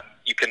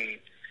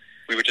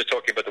 We were just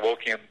talking about the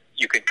Wokingham.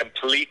 You can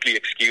completely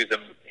excuse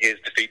his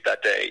defeat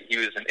that day. He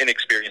was an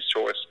inexperienced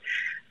horse.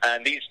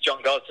 And these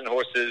John Gosden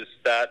horses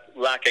that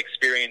lack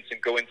experience and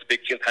go into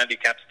big field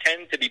handicaps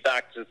tend to be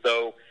backed as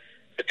though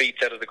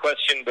defeat's out of the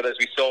question. But as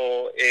we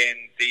saw in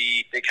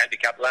the big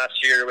handicap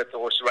last year with the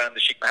horse around the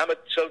Sheikh Mohammed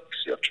Silks,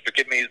 you have to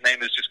forgive me, his name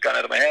has just gone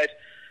out of my head,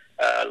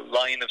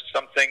 Line of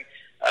something.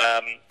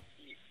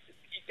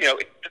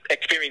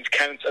 Experience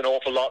counts an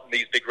awful lot in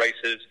these big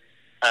races,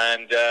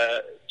 and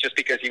just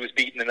because he was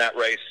beaten in that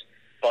race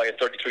by a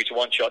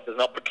 33-1 shot does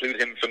not preclude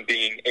him from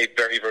being a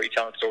very, very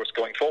talented horse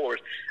going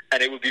forward.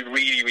 And it would be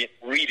really,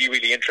 really,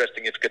 really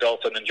interesting if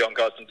Godolphin and John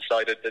Gosden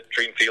decided that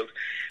Dreamfield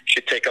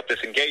should take up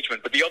this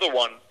engagement. But the other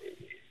one,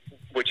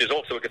 which is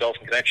also a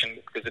Godolphin connection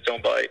because it's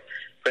owned by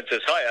Princess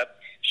Haya,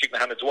 Sheikh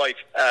Mohammed's wife,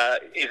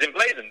 is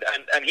emblazoned,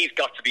 and he's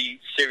got to be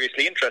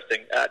seriously interesting.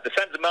 The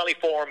Sands of Mali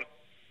form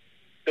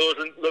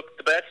doesn't look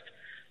the best,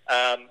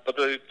 but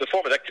the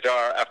form of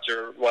Eqtidar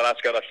after Wild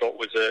Ascot I thought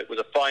was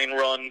a fine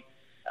run.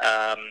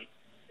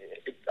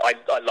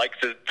 I like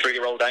the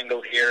 3-year-old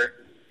angle here.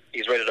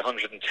 He's rated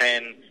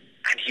 110, and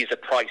he's a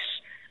price.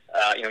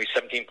 He's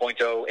 17.0,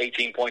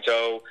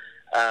 18.0.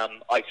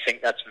 I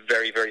think that's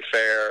very, very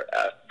fair.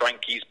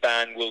 Frankie's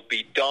ban will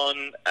be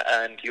done,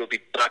 and he'll be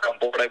back on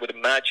board, I would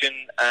imagine,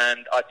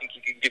 and I think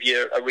he can give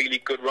you a really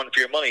good run for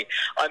your money.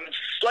 I'm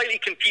slightly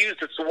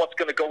confused as to what's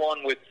going to go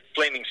on with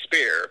Flaming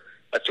Spear,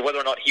 as to whether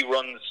or not he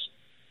runs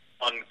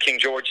on King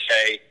George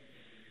Day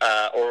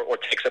or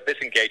takes up this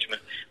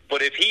engagement.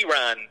 But if he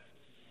ran,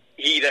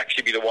 he'd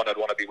actually be the one I'd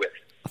want to be with.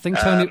 I think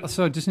Tony.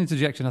 Sorry, just an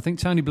interjection. I think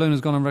Tony Bloom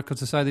has gone on record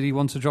to say that he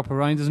wants to drop a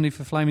rein, doesn't he?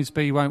 For Flaming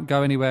Spear, he won't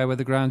go anywhere where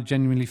the ground's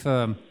genuinely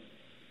firm.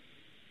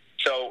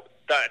 So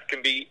that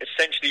can be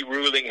essentially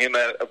ruling him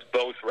out of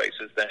both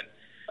races. Then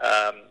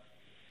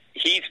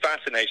he's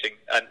fascinating,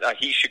 and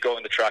he should go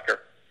in the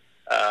tracker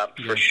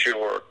for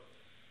sure.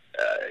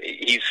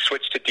 He's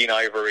switched to Dean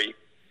Ivory.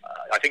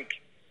 I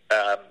think,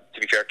 to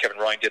be fair, Kevin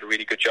Ryan did a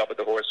really good job with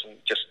the horse, and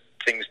just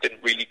things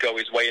didn't really go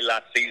his way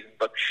last season.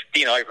 But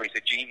Dean Ivory's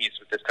a genius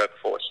with this type of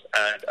horse,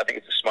 and I think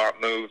it's a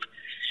smart move.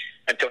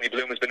 And Tony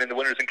Bloom has been in the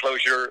winner's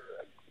enclosure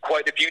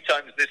quite a few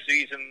times this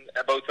season,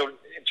 both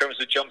in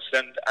terms of jumps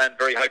and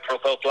very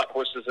high-profile flat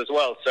horses as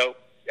well. So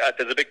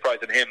there's a big prize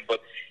in him,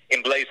 but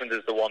Emblazoned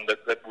is the one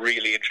that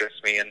really interests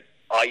me, and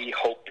I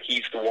hope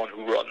he's the one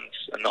who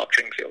runs and not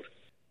Dreamfield.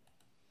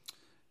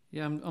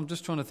 Yeah, I'm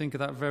just trying to think of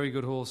that very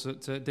good horse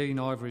that Dean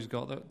Ivory's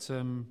got that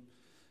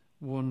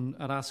won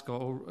at Ascot.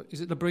 Or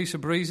is it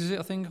Labrisa Breeze, is it,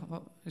 I think?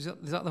 Is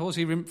that the horse?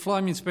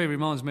 Flaming Spear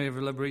reminds me of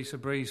a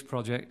Labrisa Breeze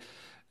project.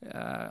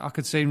 I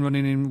could see him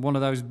running in one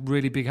of those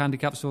really big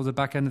handicaps towards the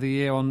back end of the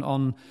year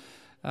on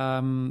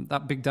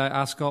that big day at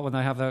Ascot when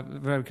they have that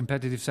very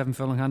competitive 7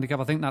 furlong handicap.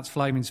 I think that's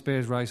Flaming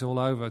Spear's race all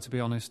over, to be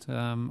honest.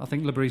 I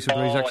think Labrisa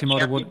Breeze actually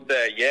might have won.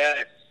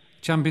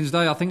 Champions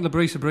Day. I think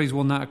Breeze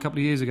won that a couple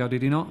of years ago,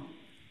 did he not?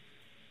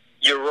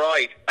 You're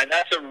right, and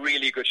that's a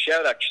really good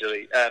shout,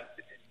 actually.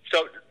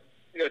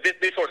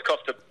 This horse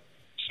cost a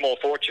small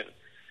fortune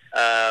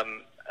as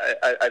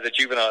a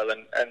juvenile,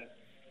 and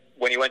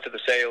when he went to the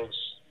sales,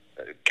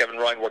 Kevin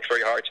Ryan worked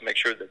very hard to make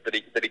sure that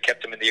he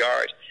kept him in the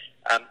yard.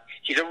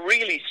 He's a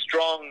really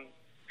strong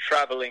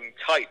travelling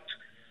type,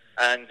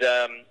 and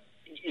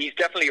he's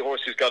definitely a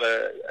horse who's got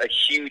a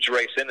huge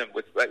race in him.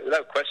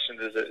 Without question,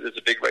 there's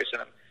a big race in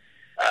him.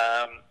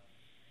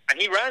 And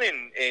he ran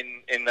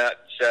in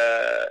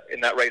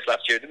that race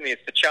last year, didn't he?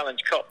 It's the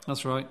Challenge Cup.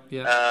 That's right.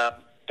 Yeah.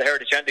 The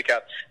Heritage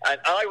Handicap, and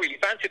I really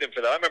fancied him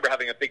for that. I remember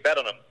having a big bet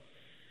on him,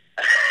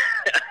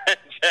 and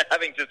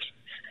having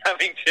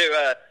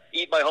to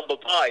eat my humble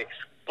pie.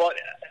 But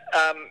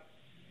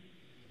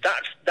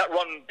that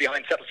run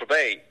behind Settle for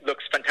Bay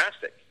looks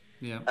fantastic.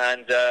 Yeah.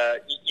 And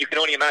you can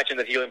only imagine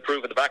that he'll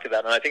improve at the back of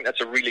that. And I think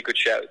that's a really good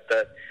shout.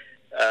 That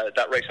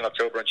race in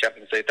October on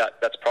Champions Day,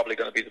 that's probably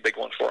going to be the big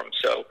one for him.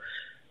 So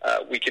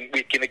we can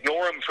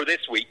ignore him for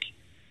this week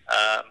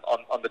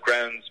on the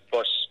grounds,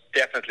 but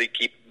definitely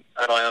keep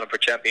an eye on him for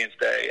Champions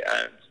Day.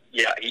 And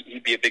yeah,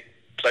 he'd be a big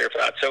player for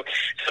that. So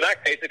in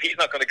that case, if he's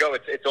not going to go,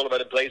 it's all about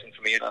emblazoned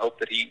for me, and I hope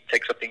that he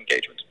takes up the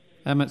engagement.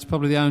 It's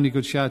probably the only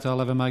good shout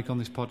I'll ever make on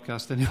this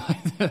podcast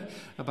anyway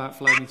about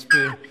Flaming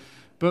Spear.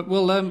 But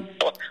we'll... Hold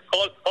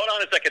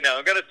on a second now.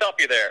 I'm going to stop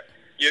you there.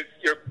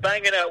 You're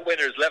banging out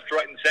winners left,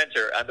 right and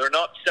centre, and they're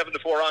not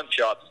 7-4 on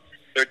shots.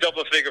 They're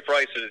double-figure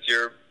prices.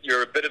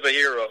 You're a bit of a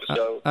hero.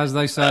 So As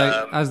they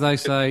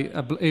say,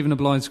 even a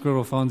blind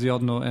squirrel finds the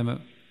odd nut,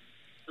 Emmett.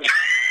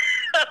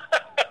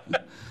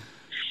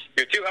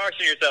 You're too harsh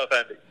on yourself,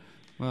 Andy.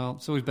 Well,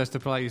 it's always best to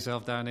play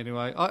yourself down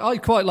anyway. I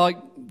quite like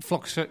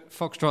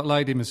Foxtrot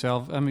Lady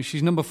myself. I mean,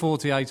 she's number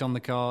 48 on the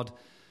card.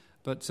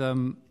 But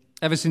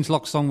ever since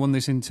Locksong won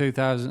this in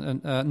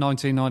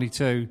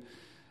 1992,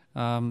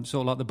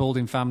 sort of like the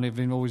Balding family have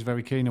been always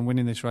very keen on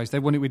winning this race. They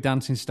won it with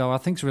Dancing Star. I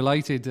think it's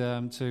related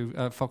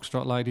to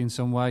Foxtrot Lady in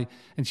some way.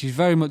 And she's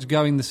very much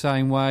going the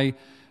same way.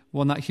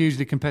 Won that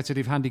hugely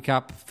competitive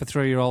handicap for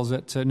 3-year-olds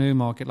at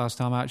Newmarket last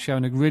time out,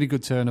 showing a really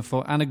good turn of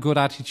foot and a good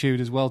attitude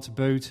as well to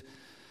boot.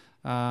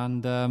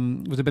 And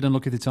was a bit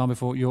unlucky the time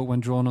before York when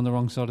drawn on the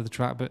wrong side of the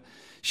track. But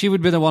she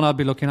would be the one I'd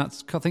be looking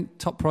at. I think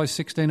top price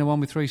 16-1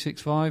 with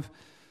 365.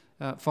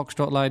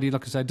 Foxtrot Lady,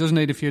 like I said, does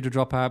need a few to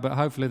drop out, but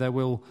hopefully there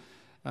will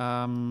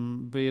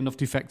be enough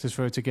defectors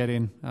for her to get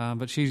in.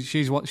 But she's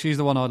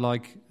the one I'd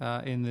like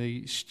in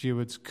the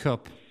Stewards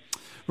Cup.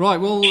 Right,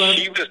 well...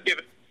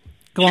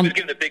 She was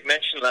given a big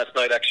mention last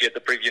night, actually, at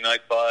the preview night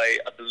by,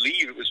 I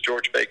believe it was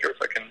George Baker,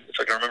 if I can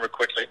remember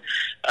quickly.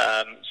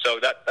 So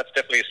that's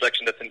definitely a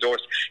selection that's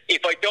endorsed.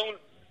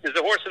 There's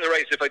a horse in the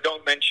race. If I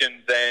don't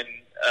mention, then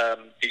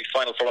the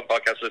Final Furlong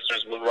podcast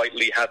listeners will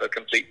rightly have a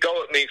complete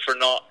go at me for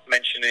not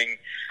mentioning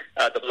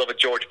the beloved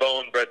George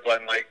Bone, bred by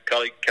my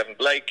colleague Kevin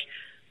Blake.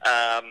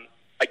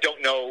 I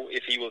don't know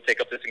if he will take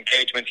up this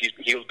engagement.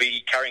 He'll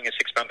be carrying a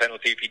 £6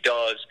 penalty if he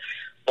does.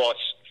 But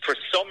for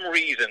some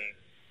reason,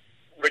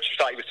 Richard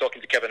thought he was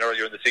talking to Kevin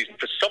earlier in the season.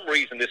 For some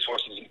reason, this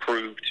horse has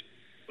improved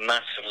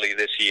massively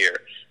this year.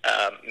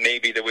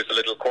 Maybe there was a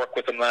little quirk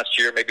with him last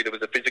year. Maybe there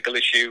was a physical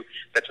issue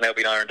that's now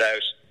been ironed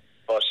out.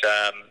 But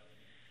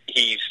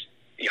he's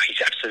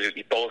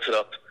absolutely bolted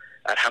up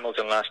at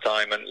Hamilton last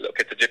time. And look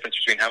at the difference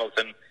between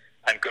Hamilton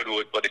and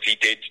Goodwood. But if he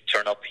did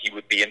turn up, he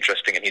would be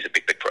interesting, and he's a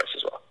big, big price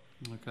as well.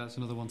 Okay, that's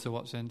another one to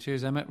watch then.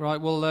 Cheers, Emmett. Right,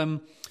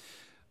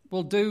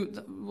 We'll do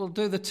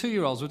the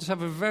 2-year-olds. We'll just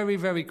have a very,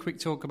 very quick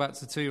talk about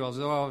the 2-year-olds.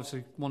 There are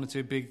obviously one or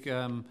two big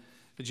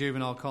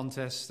juvenile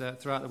contests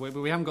throughout the week,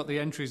 but we haven't got the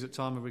entries at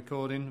time of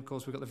recording. Of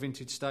course, we've got the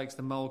Vintage Stakes,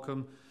 the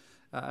Molecombe,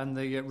 and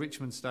the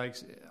Richmond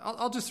Stakes.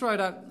 I'll just throw it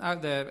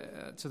out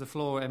there to the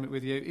floor, Emmett,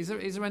 with you. Is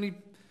there any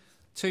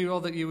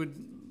 2-year-old that you would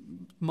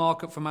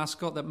mark up for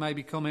mascot that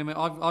maybe come in?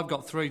 I've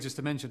got 3 just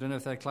to mention. I don't know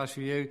if they clash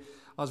for you.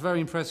 I was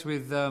very impressed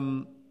with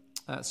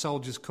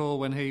Soldier's Call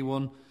when he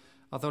won.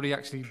 I thought he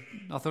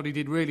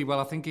did really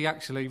well. I think he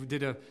actually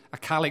did a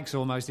calyx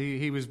almost.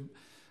 He was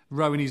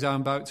rowing his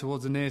own boat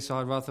towards the near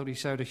side. I thought he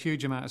showed a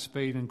huge amount of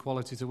speed and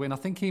quality to win. I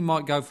think he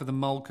might go for the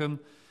Molecombe.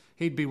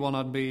 He'd be one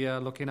I'd be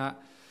looking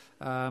at.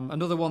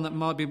 Another one that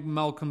might be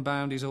Molecombe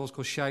bound is a horse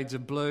called Shades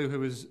of Blue, who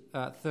was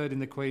 3rd in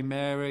the Queen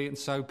Mary, and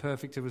So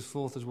Perfect who was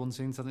 4th as one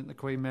since. I think the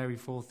Queen Mary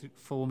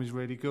form is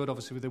really good,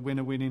 obviously with the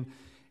winner winning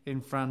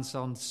in France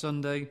on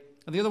Sunday.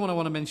 And the other one I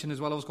want to mention as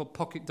well, a horse called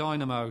Pocket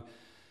Dynamo,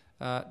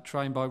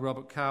 trained by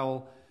Robert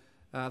Cowell.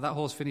 That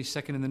horse finished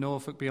 2nd in the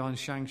Norfolk behind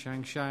Shang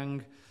Shang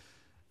Shang.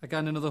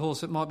 Again, another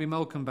horse that might be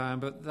Molecombe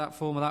bound, but that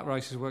form of that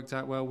race has worked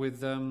out well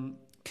with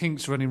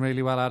Kinks running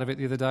really well out of it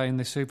the other day in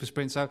the Super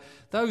Sprint. So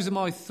those are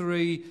my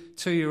 3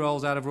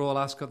 2-year-olds out of Royal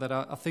Ascot that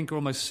I think are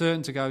almost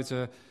certain to go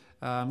to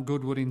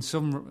Goodwood in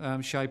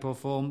some shape or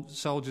form.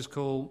 Soldier's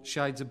Call,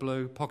 Shades of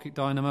Blue, Pocket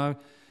Dynamo.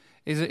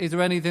 Is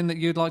there anything that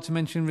you'd like to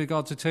mention in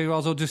regard to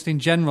 2-year-olds, or just in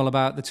general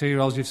about the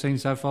 2-year-olds you've seen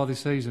so far this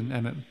season,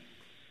 Emmett?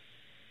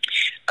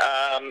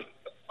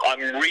 I'm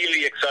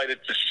really excited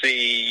to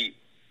see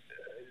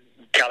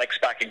Calix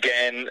back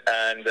again,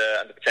 and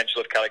the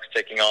potential of Calix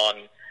taking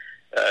on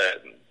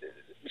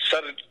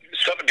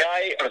Southern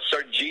guy or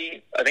Sergey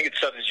G. I think it's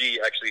Southern G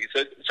actually.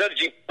 So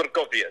Sergey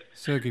Prokofiev.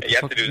 You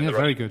have to do the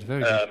very Russian. good,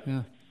 very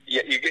good.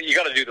 Yeah, you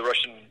got to do the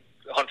Russian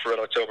Hunt for Red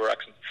October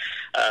accent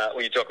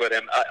when you talk about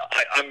him.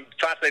 I'm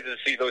fascinated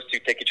to see those two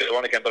take each other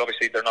on again, but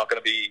obviously they're not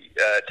going to be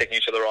taking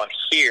each other on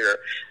here.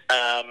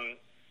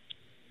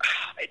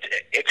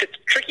 It's a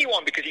tricky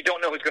one because you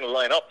don't know who's going to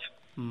line up.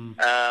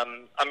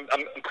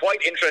 I'm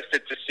quite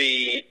interested to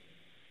see.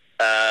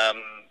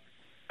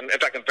 In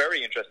fact, I'm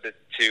very interested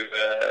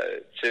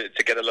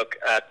to get a look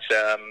at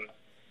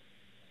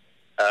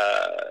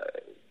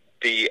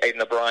the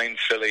Aidan O'Brien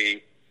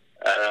filly,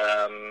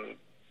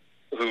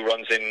 who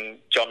runs in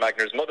John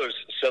Magner's mother's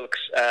silks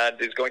and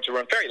is going to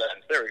run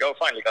Fairylands. There we go,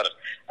 finally got it.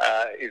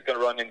 He's going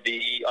to run on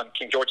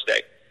King George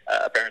Day,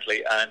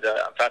 apparently, and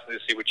I'm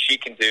fascinated to see what she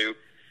can do.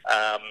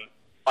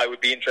 I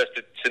would be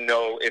interested to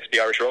know if the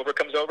Irish Rover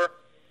comes over.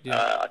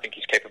 I think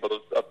he's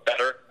capable of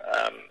better.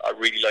 I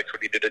really liked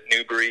what he did at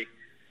Newbury,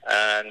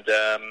 and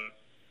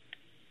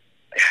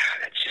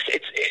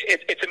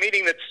it's a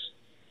meeting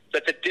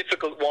that's a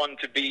difficult one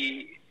to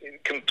be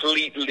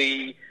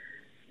completely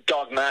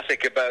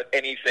dogmatic about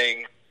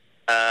anything,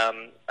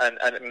 and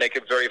make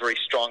a very, very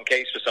strong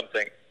case for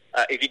something.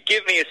 If you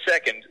give me a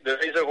second, there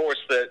is a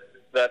horse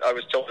that I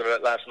was told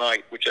about last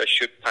night, which I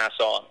should pass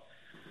on.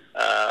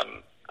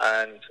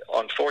 And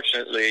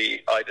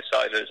unfortunately, I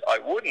decided I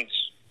wouldn't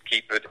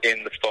keep it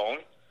in the phone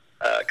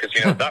because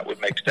that would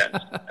make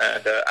sense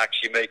and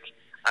actually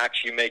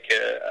make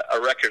a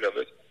record of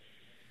it.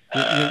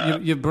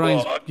 Your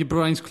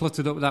brain's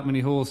cluttered up with that many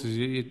horses.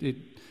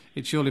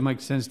 It surely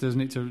makes sense,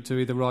 doesn't it, to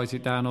either write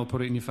it down or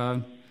put it in your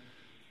phone?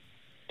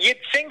 You'd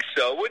think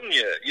so, wouldn't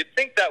you? You'd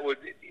think that would.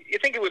 You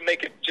think it would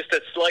make it just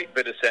a slight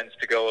bit of sense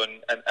to go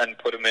and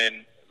put him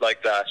in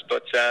like that.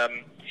 But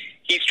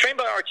he's trained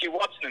by Archie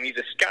Watson, and he's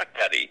a scat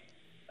caddy.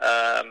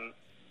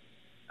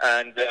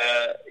 And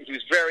he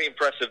was very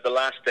impressive the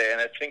last day,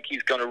 and I think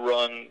he's going to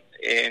run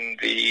in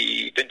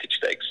the Vintage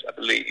Stakes, I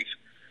believe.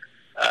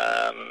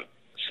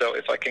 So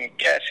if I can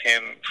get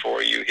him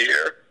for you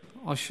here.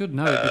 I should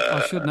know it.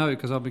 I should know it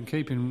because I've been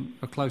keeping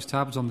a close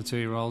tabs on the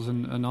 2-year-olds,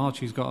 and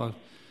Archie's got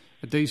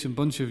a decent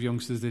bunch of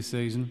youngsters this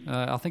season.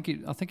 I think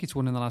it's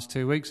won in the last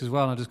 2 weeks as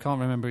well, and I just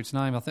can't remember its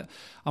name.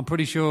 I'm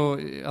pretty sure.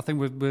 I think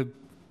we're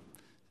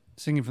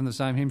singing from the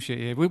same hymn sheet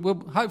here.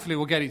 Hopefully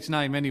we'll get its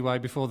name anyway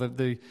before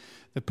the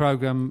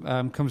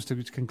programme comes to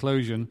its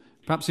conclusion.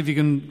 Perhaps if you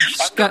can.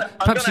 I'm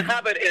going to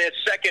have it in a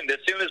second as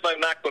soon as my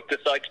MacBook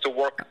decides to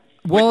work.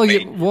 While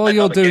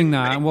you're doing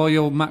that, and while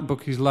your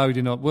MacBook is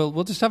loading up,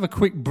 we'll just have a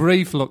quick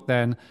brief look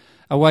then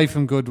away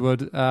from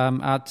Goodwood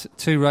at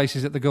 2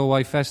 races at the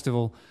Galway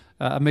Festival.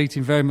 A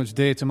meeting very much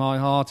dear to my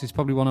heart. It's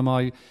probably one of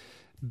my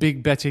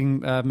big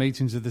betting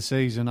meetings of the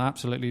season. I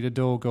absolutely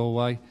adore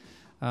Galway.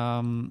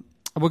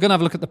 We're going to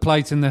have a look at the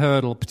plate and the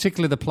hurdle,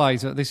 particularly the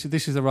plate. This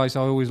is the race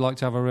I always like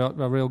to have a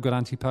real good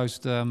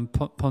anti-post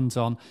punt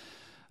on.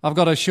 I've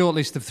got a short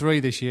list of 3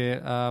 this year.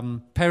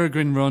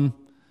 Peregrine Run,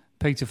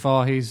 Peter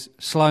Fahey's,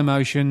 Slow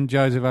Motion,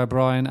 Joseph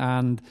O'Brien,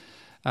 and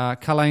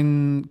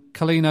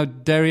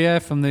Colino Derriere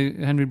from the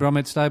Henry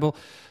Bromhead stable.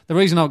 The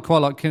reason I quite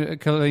like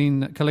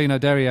Colino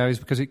Derriere is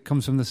because it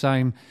comes from the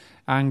same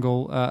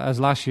angle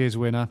as last year's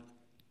winner,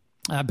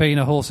 being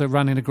a horse that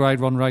ran in a Grade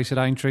 1 race at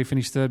Aintree,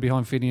 finished 3rd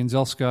behind Finian's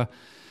Oscar.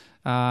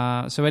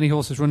 So any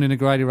horse that's running a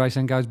graded race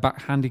and goes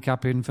back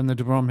handicapping from the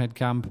de Bromhead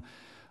camp,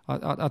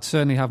 I'd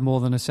certainly have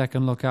more than a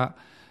second look at.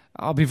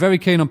 I'll be very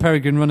keen on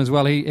Peregrine Run as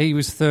well. He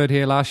was 3rd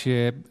here last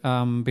year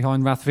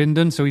behind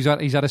Rathvinden, so he's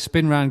had a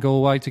spin round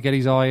Galway to get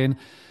his eye in.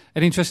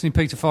 And interestingly,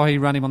 Peter Fahey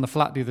ran him on the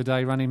flat the other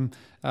day, ran him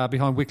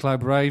behind Wicklow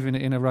Brave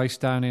in a race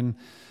down in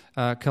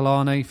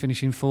Killarney,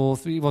 finishing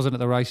 4th. He wasn't at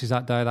the races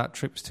that day, that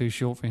trip was too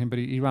short for him, but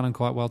he ran on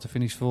quite well to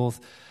finish 4th.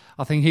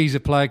 I think he's a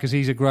player because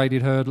he's a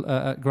graded hurdle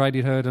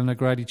and a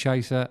graded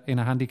chaser in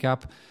a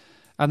handicap.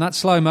 And that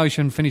Slow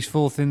Motion finished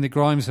 4th in the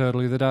Grimes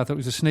hurdle the other day. I thought it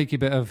was a sneaky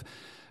bit of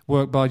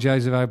work by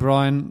Joseph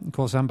O'Brien, of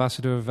course,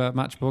 ambassador of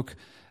Matchbook.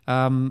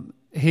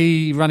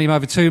 He ran him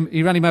over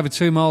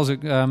 2 miles in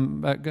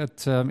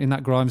that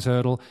Grimes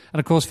hurdle, and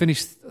of course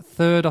finished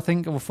 3rd, I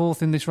think, or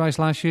 4th in this race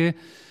last year,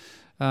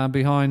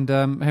 behind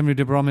Henry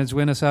de Bromhead's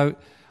winner. So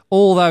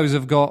all those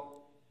have got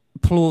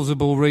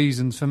plausible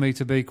reasons for me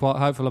to be quite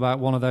hopeful about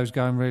one of those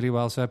going really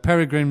well. So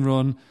Peregrine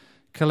Run,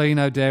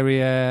 Colino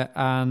Derriere,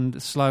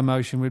 and Slow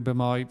Motion would be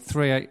my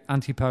 3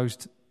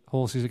 anti-post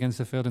horses against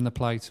the field in the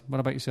plate. What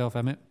about yourself,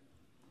 Emmett?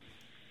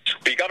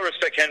 But you got to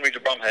respect Henry de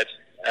Bromhead,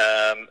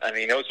 and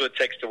he knows what it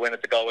takes to win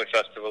at the Galway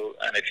Festival.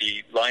 And if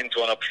he lines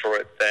one up for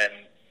it, then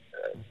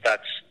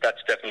that's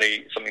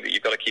definitely something that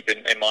you've got to keep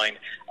in mind.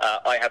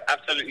 I have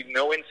absolutely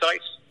no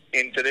insight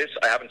into this.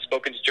 I haven't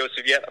spoken to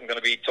Joseph yet. I'm going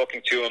to be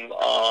talking to him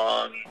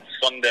on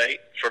Sunday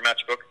for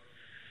Matchbook,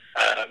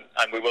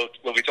 and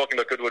we'll be talking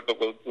about Goodwood, but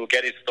we'll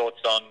get his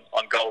thoughts on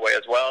Galway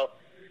as well.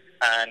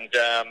 And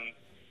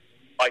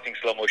I think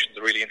Slow Motion's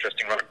a really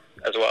interesting run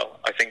as well.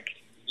 I think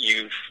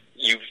you've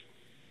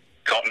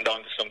cottoned on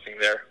to something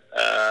there.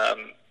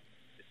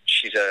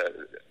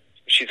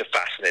 she's a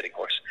fascinating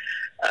horse,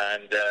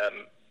 and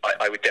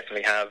I would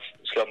definitely have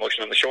Slow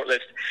Motion on the short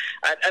list.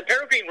 And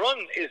Peregrine Run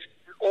is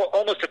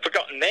almost a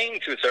forgotten name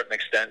to a certain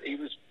extent. He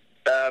was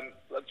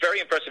very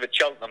impressive at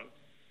Cheltenham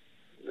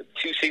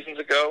 2 seasons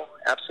ago.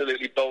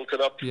 Absolutely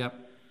bolted up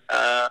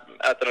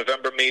at the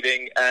November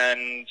meeting,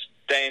 and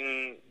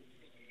then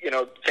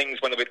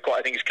things went a bit quiet.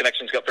 I think his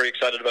connections got very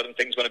excited about him.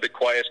 Things went a bit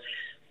quiet,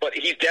 but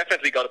he's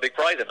definitely got a big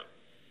prize in him.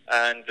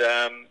 And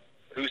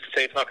who's to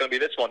say it's not going to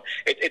be this one?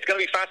 It's going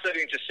to be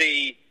fascinating to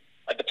see.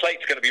 The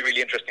plate's going to be really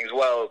interesting as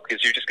well,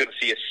 because you're just going to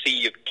see a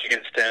sea of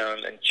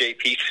Kingstown and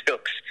JP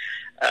Silks.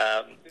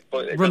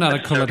 Run out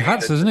of coloured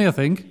hats, hasn't he, I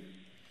think?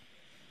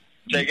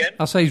 Say again?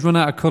 I say he's run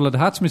out of coloured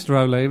hats, Mr.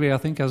 O'Leary, I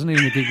think, hasn't he,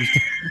 in the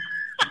Kingstown?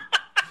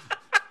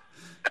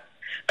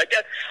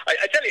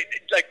 I tell you,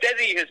 like,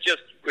 Desi has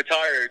just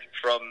retired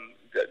from...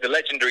 The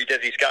legendary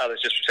Desi Scal has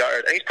just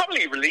retired, and he's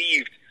probably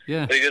relieved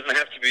that he doesn't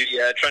have to be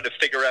trying to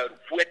figure out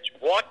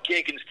what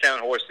Gigginstown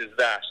horse is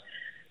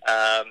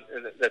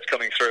that's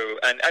coming through.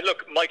 And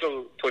look,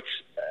 Michael puts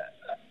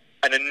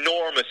an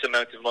enormous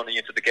amount of money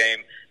into the game,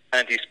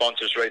 and he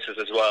sponsors races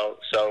as well.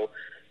 So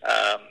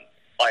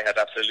I have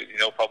absolutely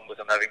no problem with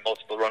him having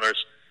multiple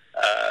runners.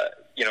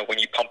 When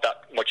you pump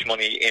that much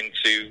money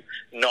into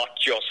not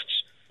just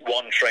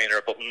one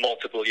trainer, but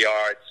multiple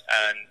yards,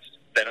 and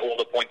then all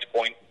the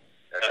point-to-point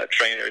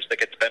trainers that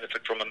get the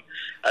benefit from him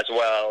as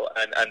well,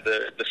 and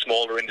the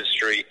smaller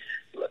industry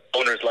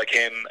owners like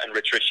him and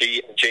Rich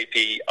Ritchie and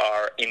JP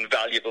are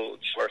invaluable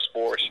to our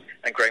sport,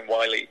 and Graham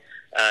Wiley.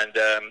 And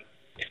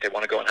if they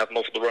want to go and have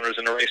multiple runners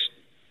in a race,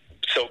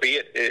 so be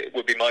it. It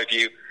would be my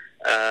view.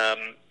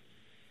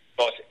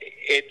 But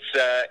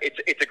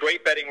it's a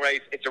great betting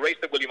race. It's a race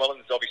that Willie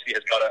Mullins obviously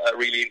has got a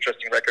really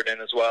interesting record in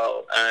as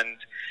well, and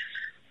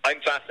I'm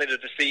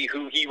fascinated to see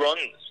who he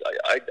runs.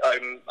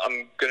 I'm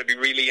going to be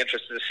really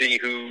interested to see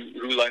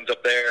who lines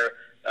up there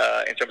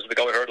in terms of the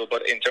Galway Hurdle,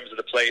 but in terms of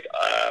the plate,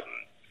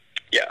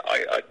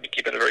 I'd be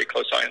keeping a very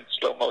close eye on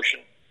Slow Motion.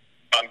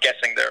 I'm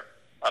guessing there.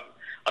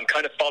 I'm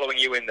kind of following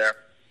you in there.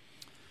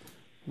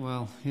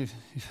 Well,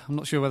 I'm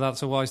not sure whether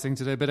that's a wise thing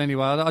to do, but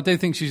anyway, I do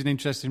think she's an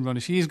interesting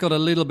runner. She's got a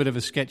little bit of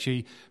a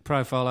sketchy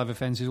profile over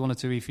fences, 1 or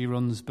 2 iffy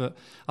runs, but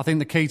I think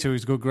the key to her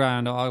is good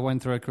ground. I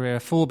went through her career,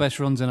 4 best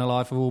runs in her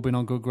life have all been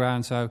on good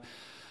ground, so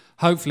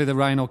hopefully the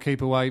rain will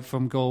keep away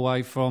from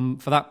Galway for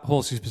that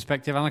horse's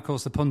perspective, and of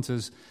course the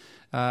punters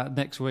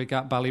next week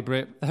at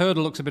Ballybrit. The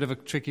hurdle looks a bit of a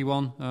tricky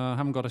one. I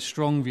haven't got a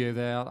strong view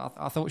there.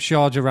 I thought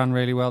Sharjah ran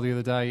really well the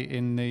other day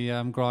in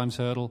the Grimes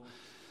hurdle.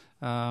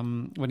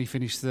 When he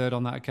finished third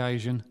on that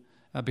occasion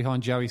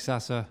behind Joey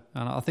Sasser.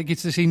 And I think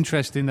it's just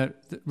interesting that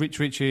Rich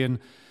Ritchie and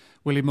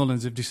Willie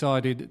Mullins have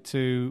decided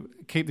to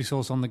keep this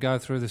horse on the go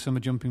through the summer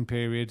jumping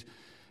period,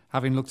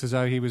 having looked as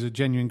though he was a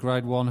genuine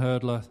Grade 1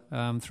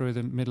 hurdler through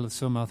the middle of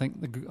summer. I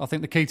think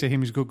the key to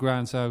him is good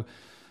ground, so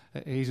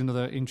he's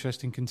another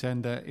interesting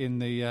contender in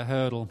the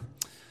hurdle.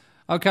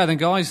 OK then,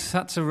 guys,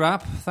 that's a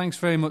wrap. Thanks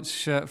very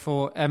much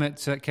for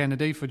Emmett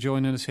Kennedy for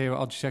joining us here at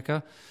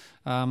Oddschecker.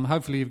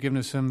 Hopefully you've given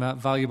us some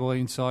valuable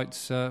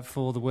insights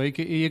for the week.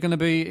 Are you going to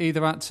be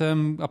either at,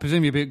 I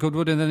presume you'll be at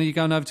Goodwood, and then are you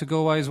going over to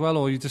Galway as well,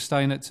 or are you just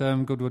staying at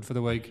Goodwood for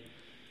the week?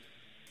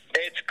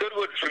 It's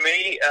Goodwood for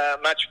me.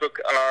 Matchbook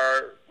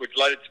we're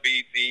delighted to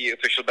be the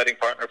official betting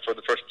partner for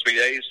the first 3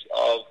 days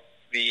of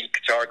the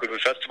Qatar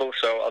Goodwood Festival,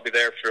 so I'll be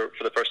there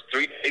for the first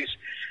 3 days,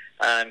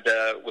 and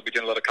we'll be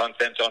doing a lot of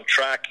content on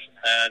track.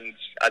 And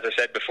as I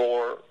said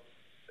before,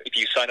 if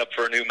you sign up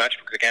for a new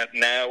Matchbook account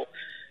now,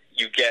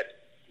 you get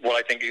what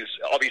I think is,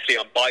 obviously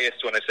I'm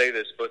biased when I say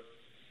this, but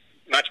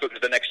Matchbook is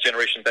the next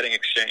generation betting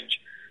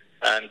exchange,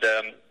 and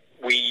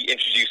we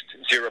introduced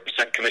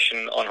 0%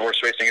 commission on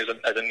horse racing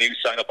as a new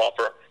sign-up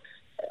offer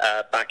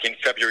back in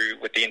February,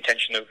 with the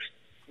intention of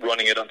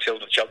running it until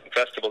the Cheltenham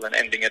Festival and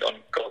ending it on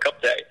Gold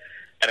Cup Day.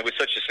 And it was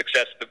such a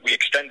success that we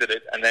extended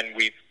it, and then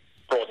we've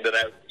broadened it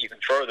out even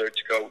further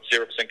to go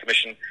 0%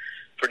 commission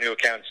for new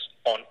accounts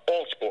on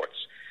all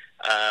sports.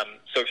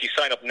 So if you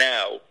sign up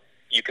now,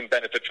 you can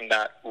benefit from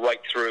that right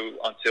through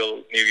until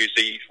New Year's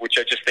Eve, which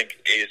I just think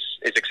is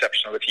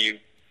exceptional. If you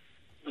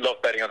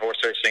love betting on horse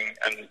racing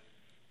and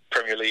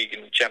Premier League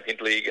and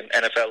Champions League and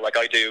NFL like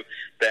I do,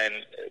 then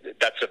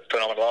that's a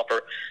phenomenal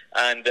offer.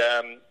 And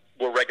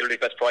we're regularly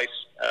best price.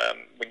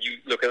 When you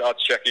look at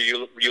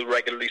Oddschecker, you'll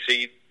regularly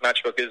see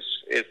Matchbook is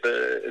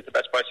the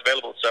best price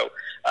available. So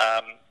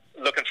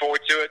looking forward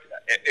to it.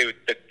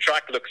 The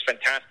track looks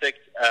fantastic.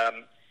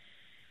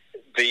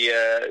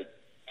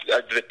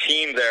 The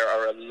team there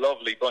are a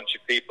lovely bunch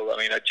of people. I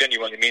mean, I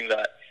genuinely mean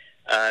that.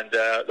 And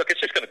look,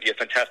 it's just going to be a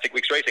fantastic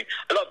week's racing.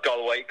 I love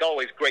Galway.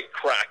 Galway's great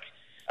crack.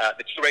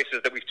 The 2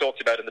 races that we've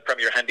talked about in the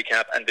Premier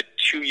Handicap and the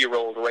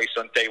 2-year-old race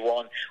on day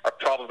 1 are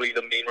probably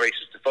the main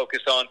races to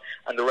focus on,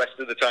 and the rest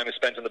of the time is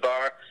spent in the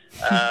bar.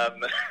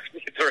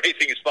 The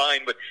racing is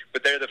fine, but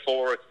they're the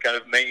 4 kind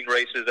of main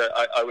races,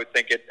 I would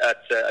think,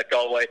 at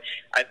Galway.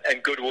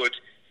 And Goodwood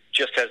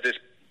just has this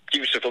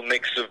beautiful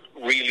mix of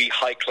really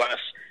high-class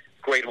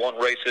Grade 1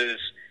 races,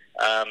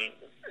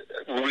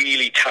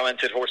 really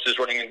talented horses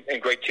running in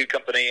Grade 2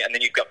 company, and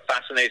then you've got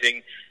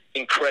fascinating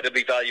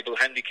incredibly valuable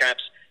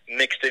handicaps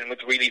mixed in with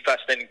really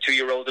fascinating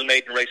 2-year-old and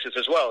maiden races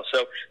as well.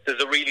 So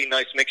there's a really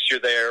nice mixture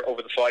there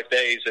over the 5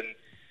 days, and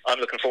I'm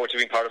looking forward to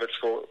being part of it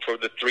for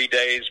the 3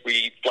 days.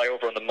 We fly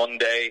over on the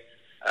Monday.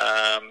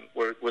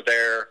 We're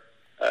there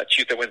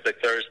Tuesday, Wednesday,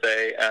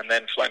 Thursday, and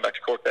then flying back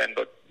to Cork then.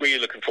 But really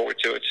looking forward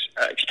to it.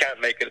 If you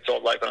can't make it, it's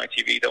all live on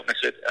ITV. Don't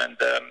miss it. And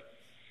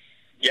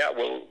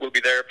we'll be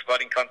there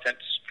providing content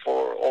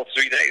for all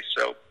 3 days.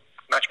 So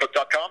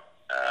matchbook.com.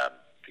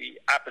 The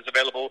app is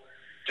available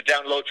to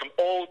download from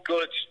all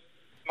good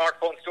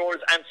smartphone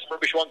stores and some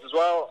rubbish ones as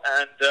well.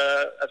 And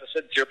as I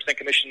said, 0%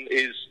 commission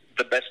is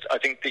the best I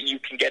think that you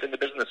can get in the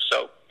business.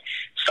 So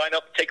sign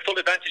up, take full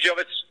advantage of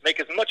it, make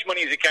as much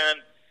money as you can,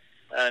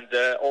 and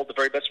all the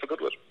very best for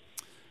Goodwood.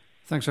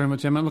 Thanks very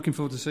much, Emma. I'm looking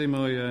forward to seeing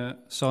my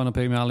sign-up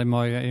email in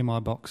my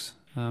email box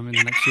in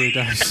the next few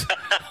days.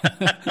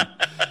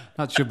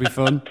 That should be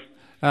fun.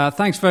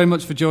 Thanks very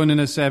much for joining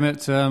us,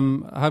 Emmett.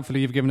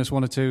 Hopefully you've given us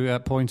 1 or 2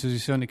 pointers. You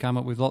certainly came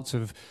up with lots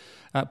of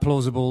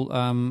plausible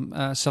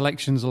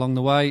selections along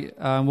the way.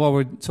 While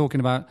we're talking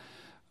about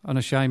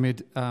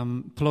unashamed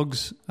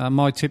plugs,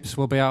 my tips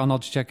will be out on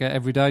Oddschecker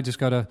every day. Just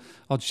go to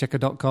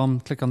oddschecker.com,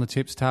 click on the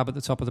tips tab at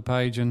the top of the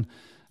page, and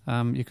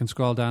you can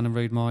scroll down and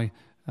read my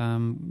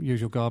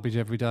usual garbage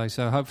every day.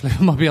 So hopefully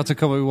I might be able to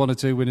come up with 1 or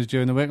 2 winners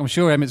during the week. I'm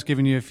sure Emmett's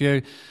given you a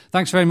few.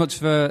 Thanks very much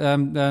for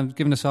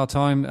giving us our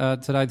time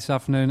this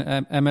afternoon,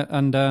 Emmett,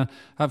 and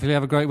hopefully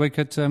have a great week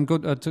at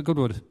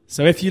Goodwood.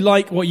 So if you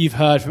like what you've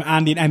heard from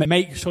Andy and Emmett,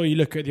 make sure you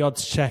look at the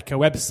Oddschecker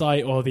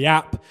website or the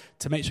app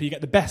to make sure you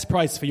get the best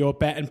price for your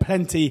bet, and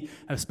plenty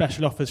of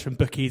special offers from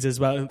bookies as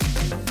well.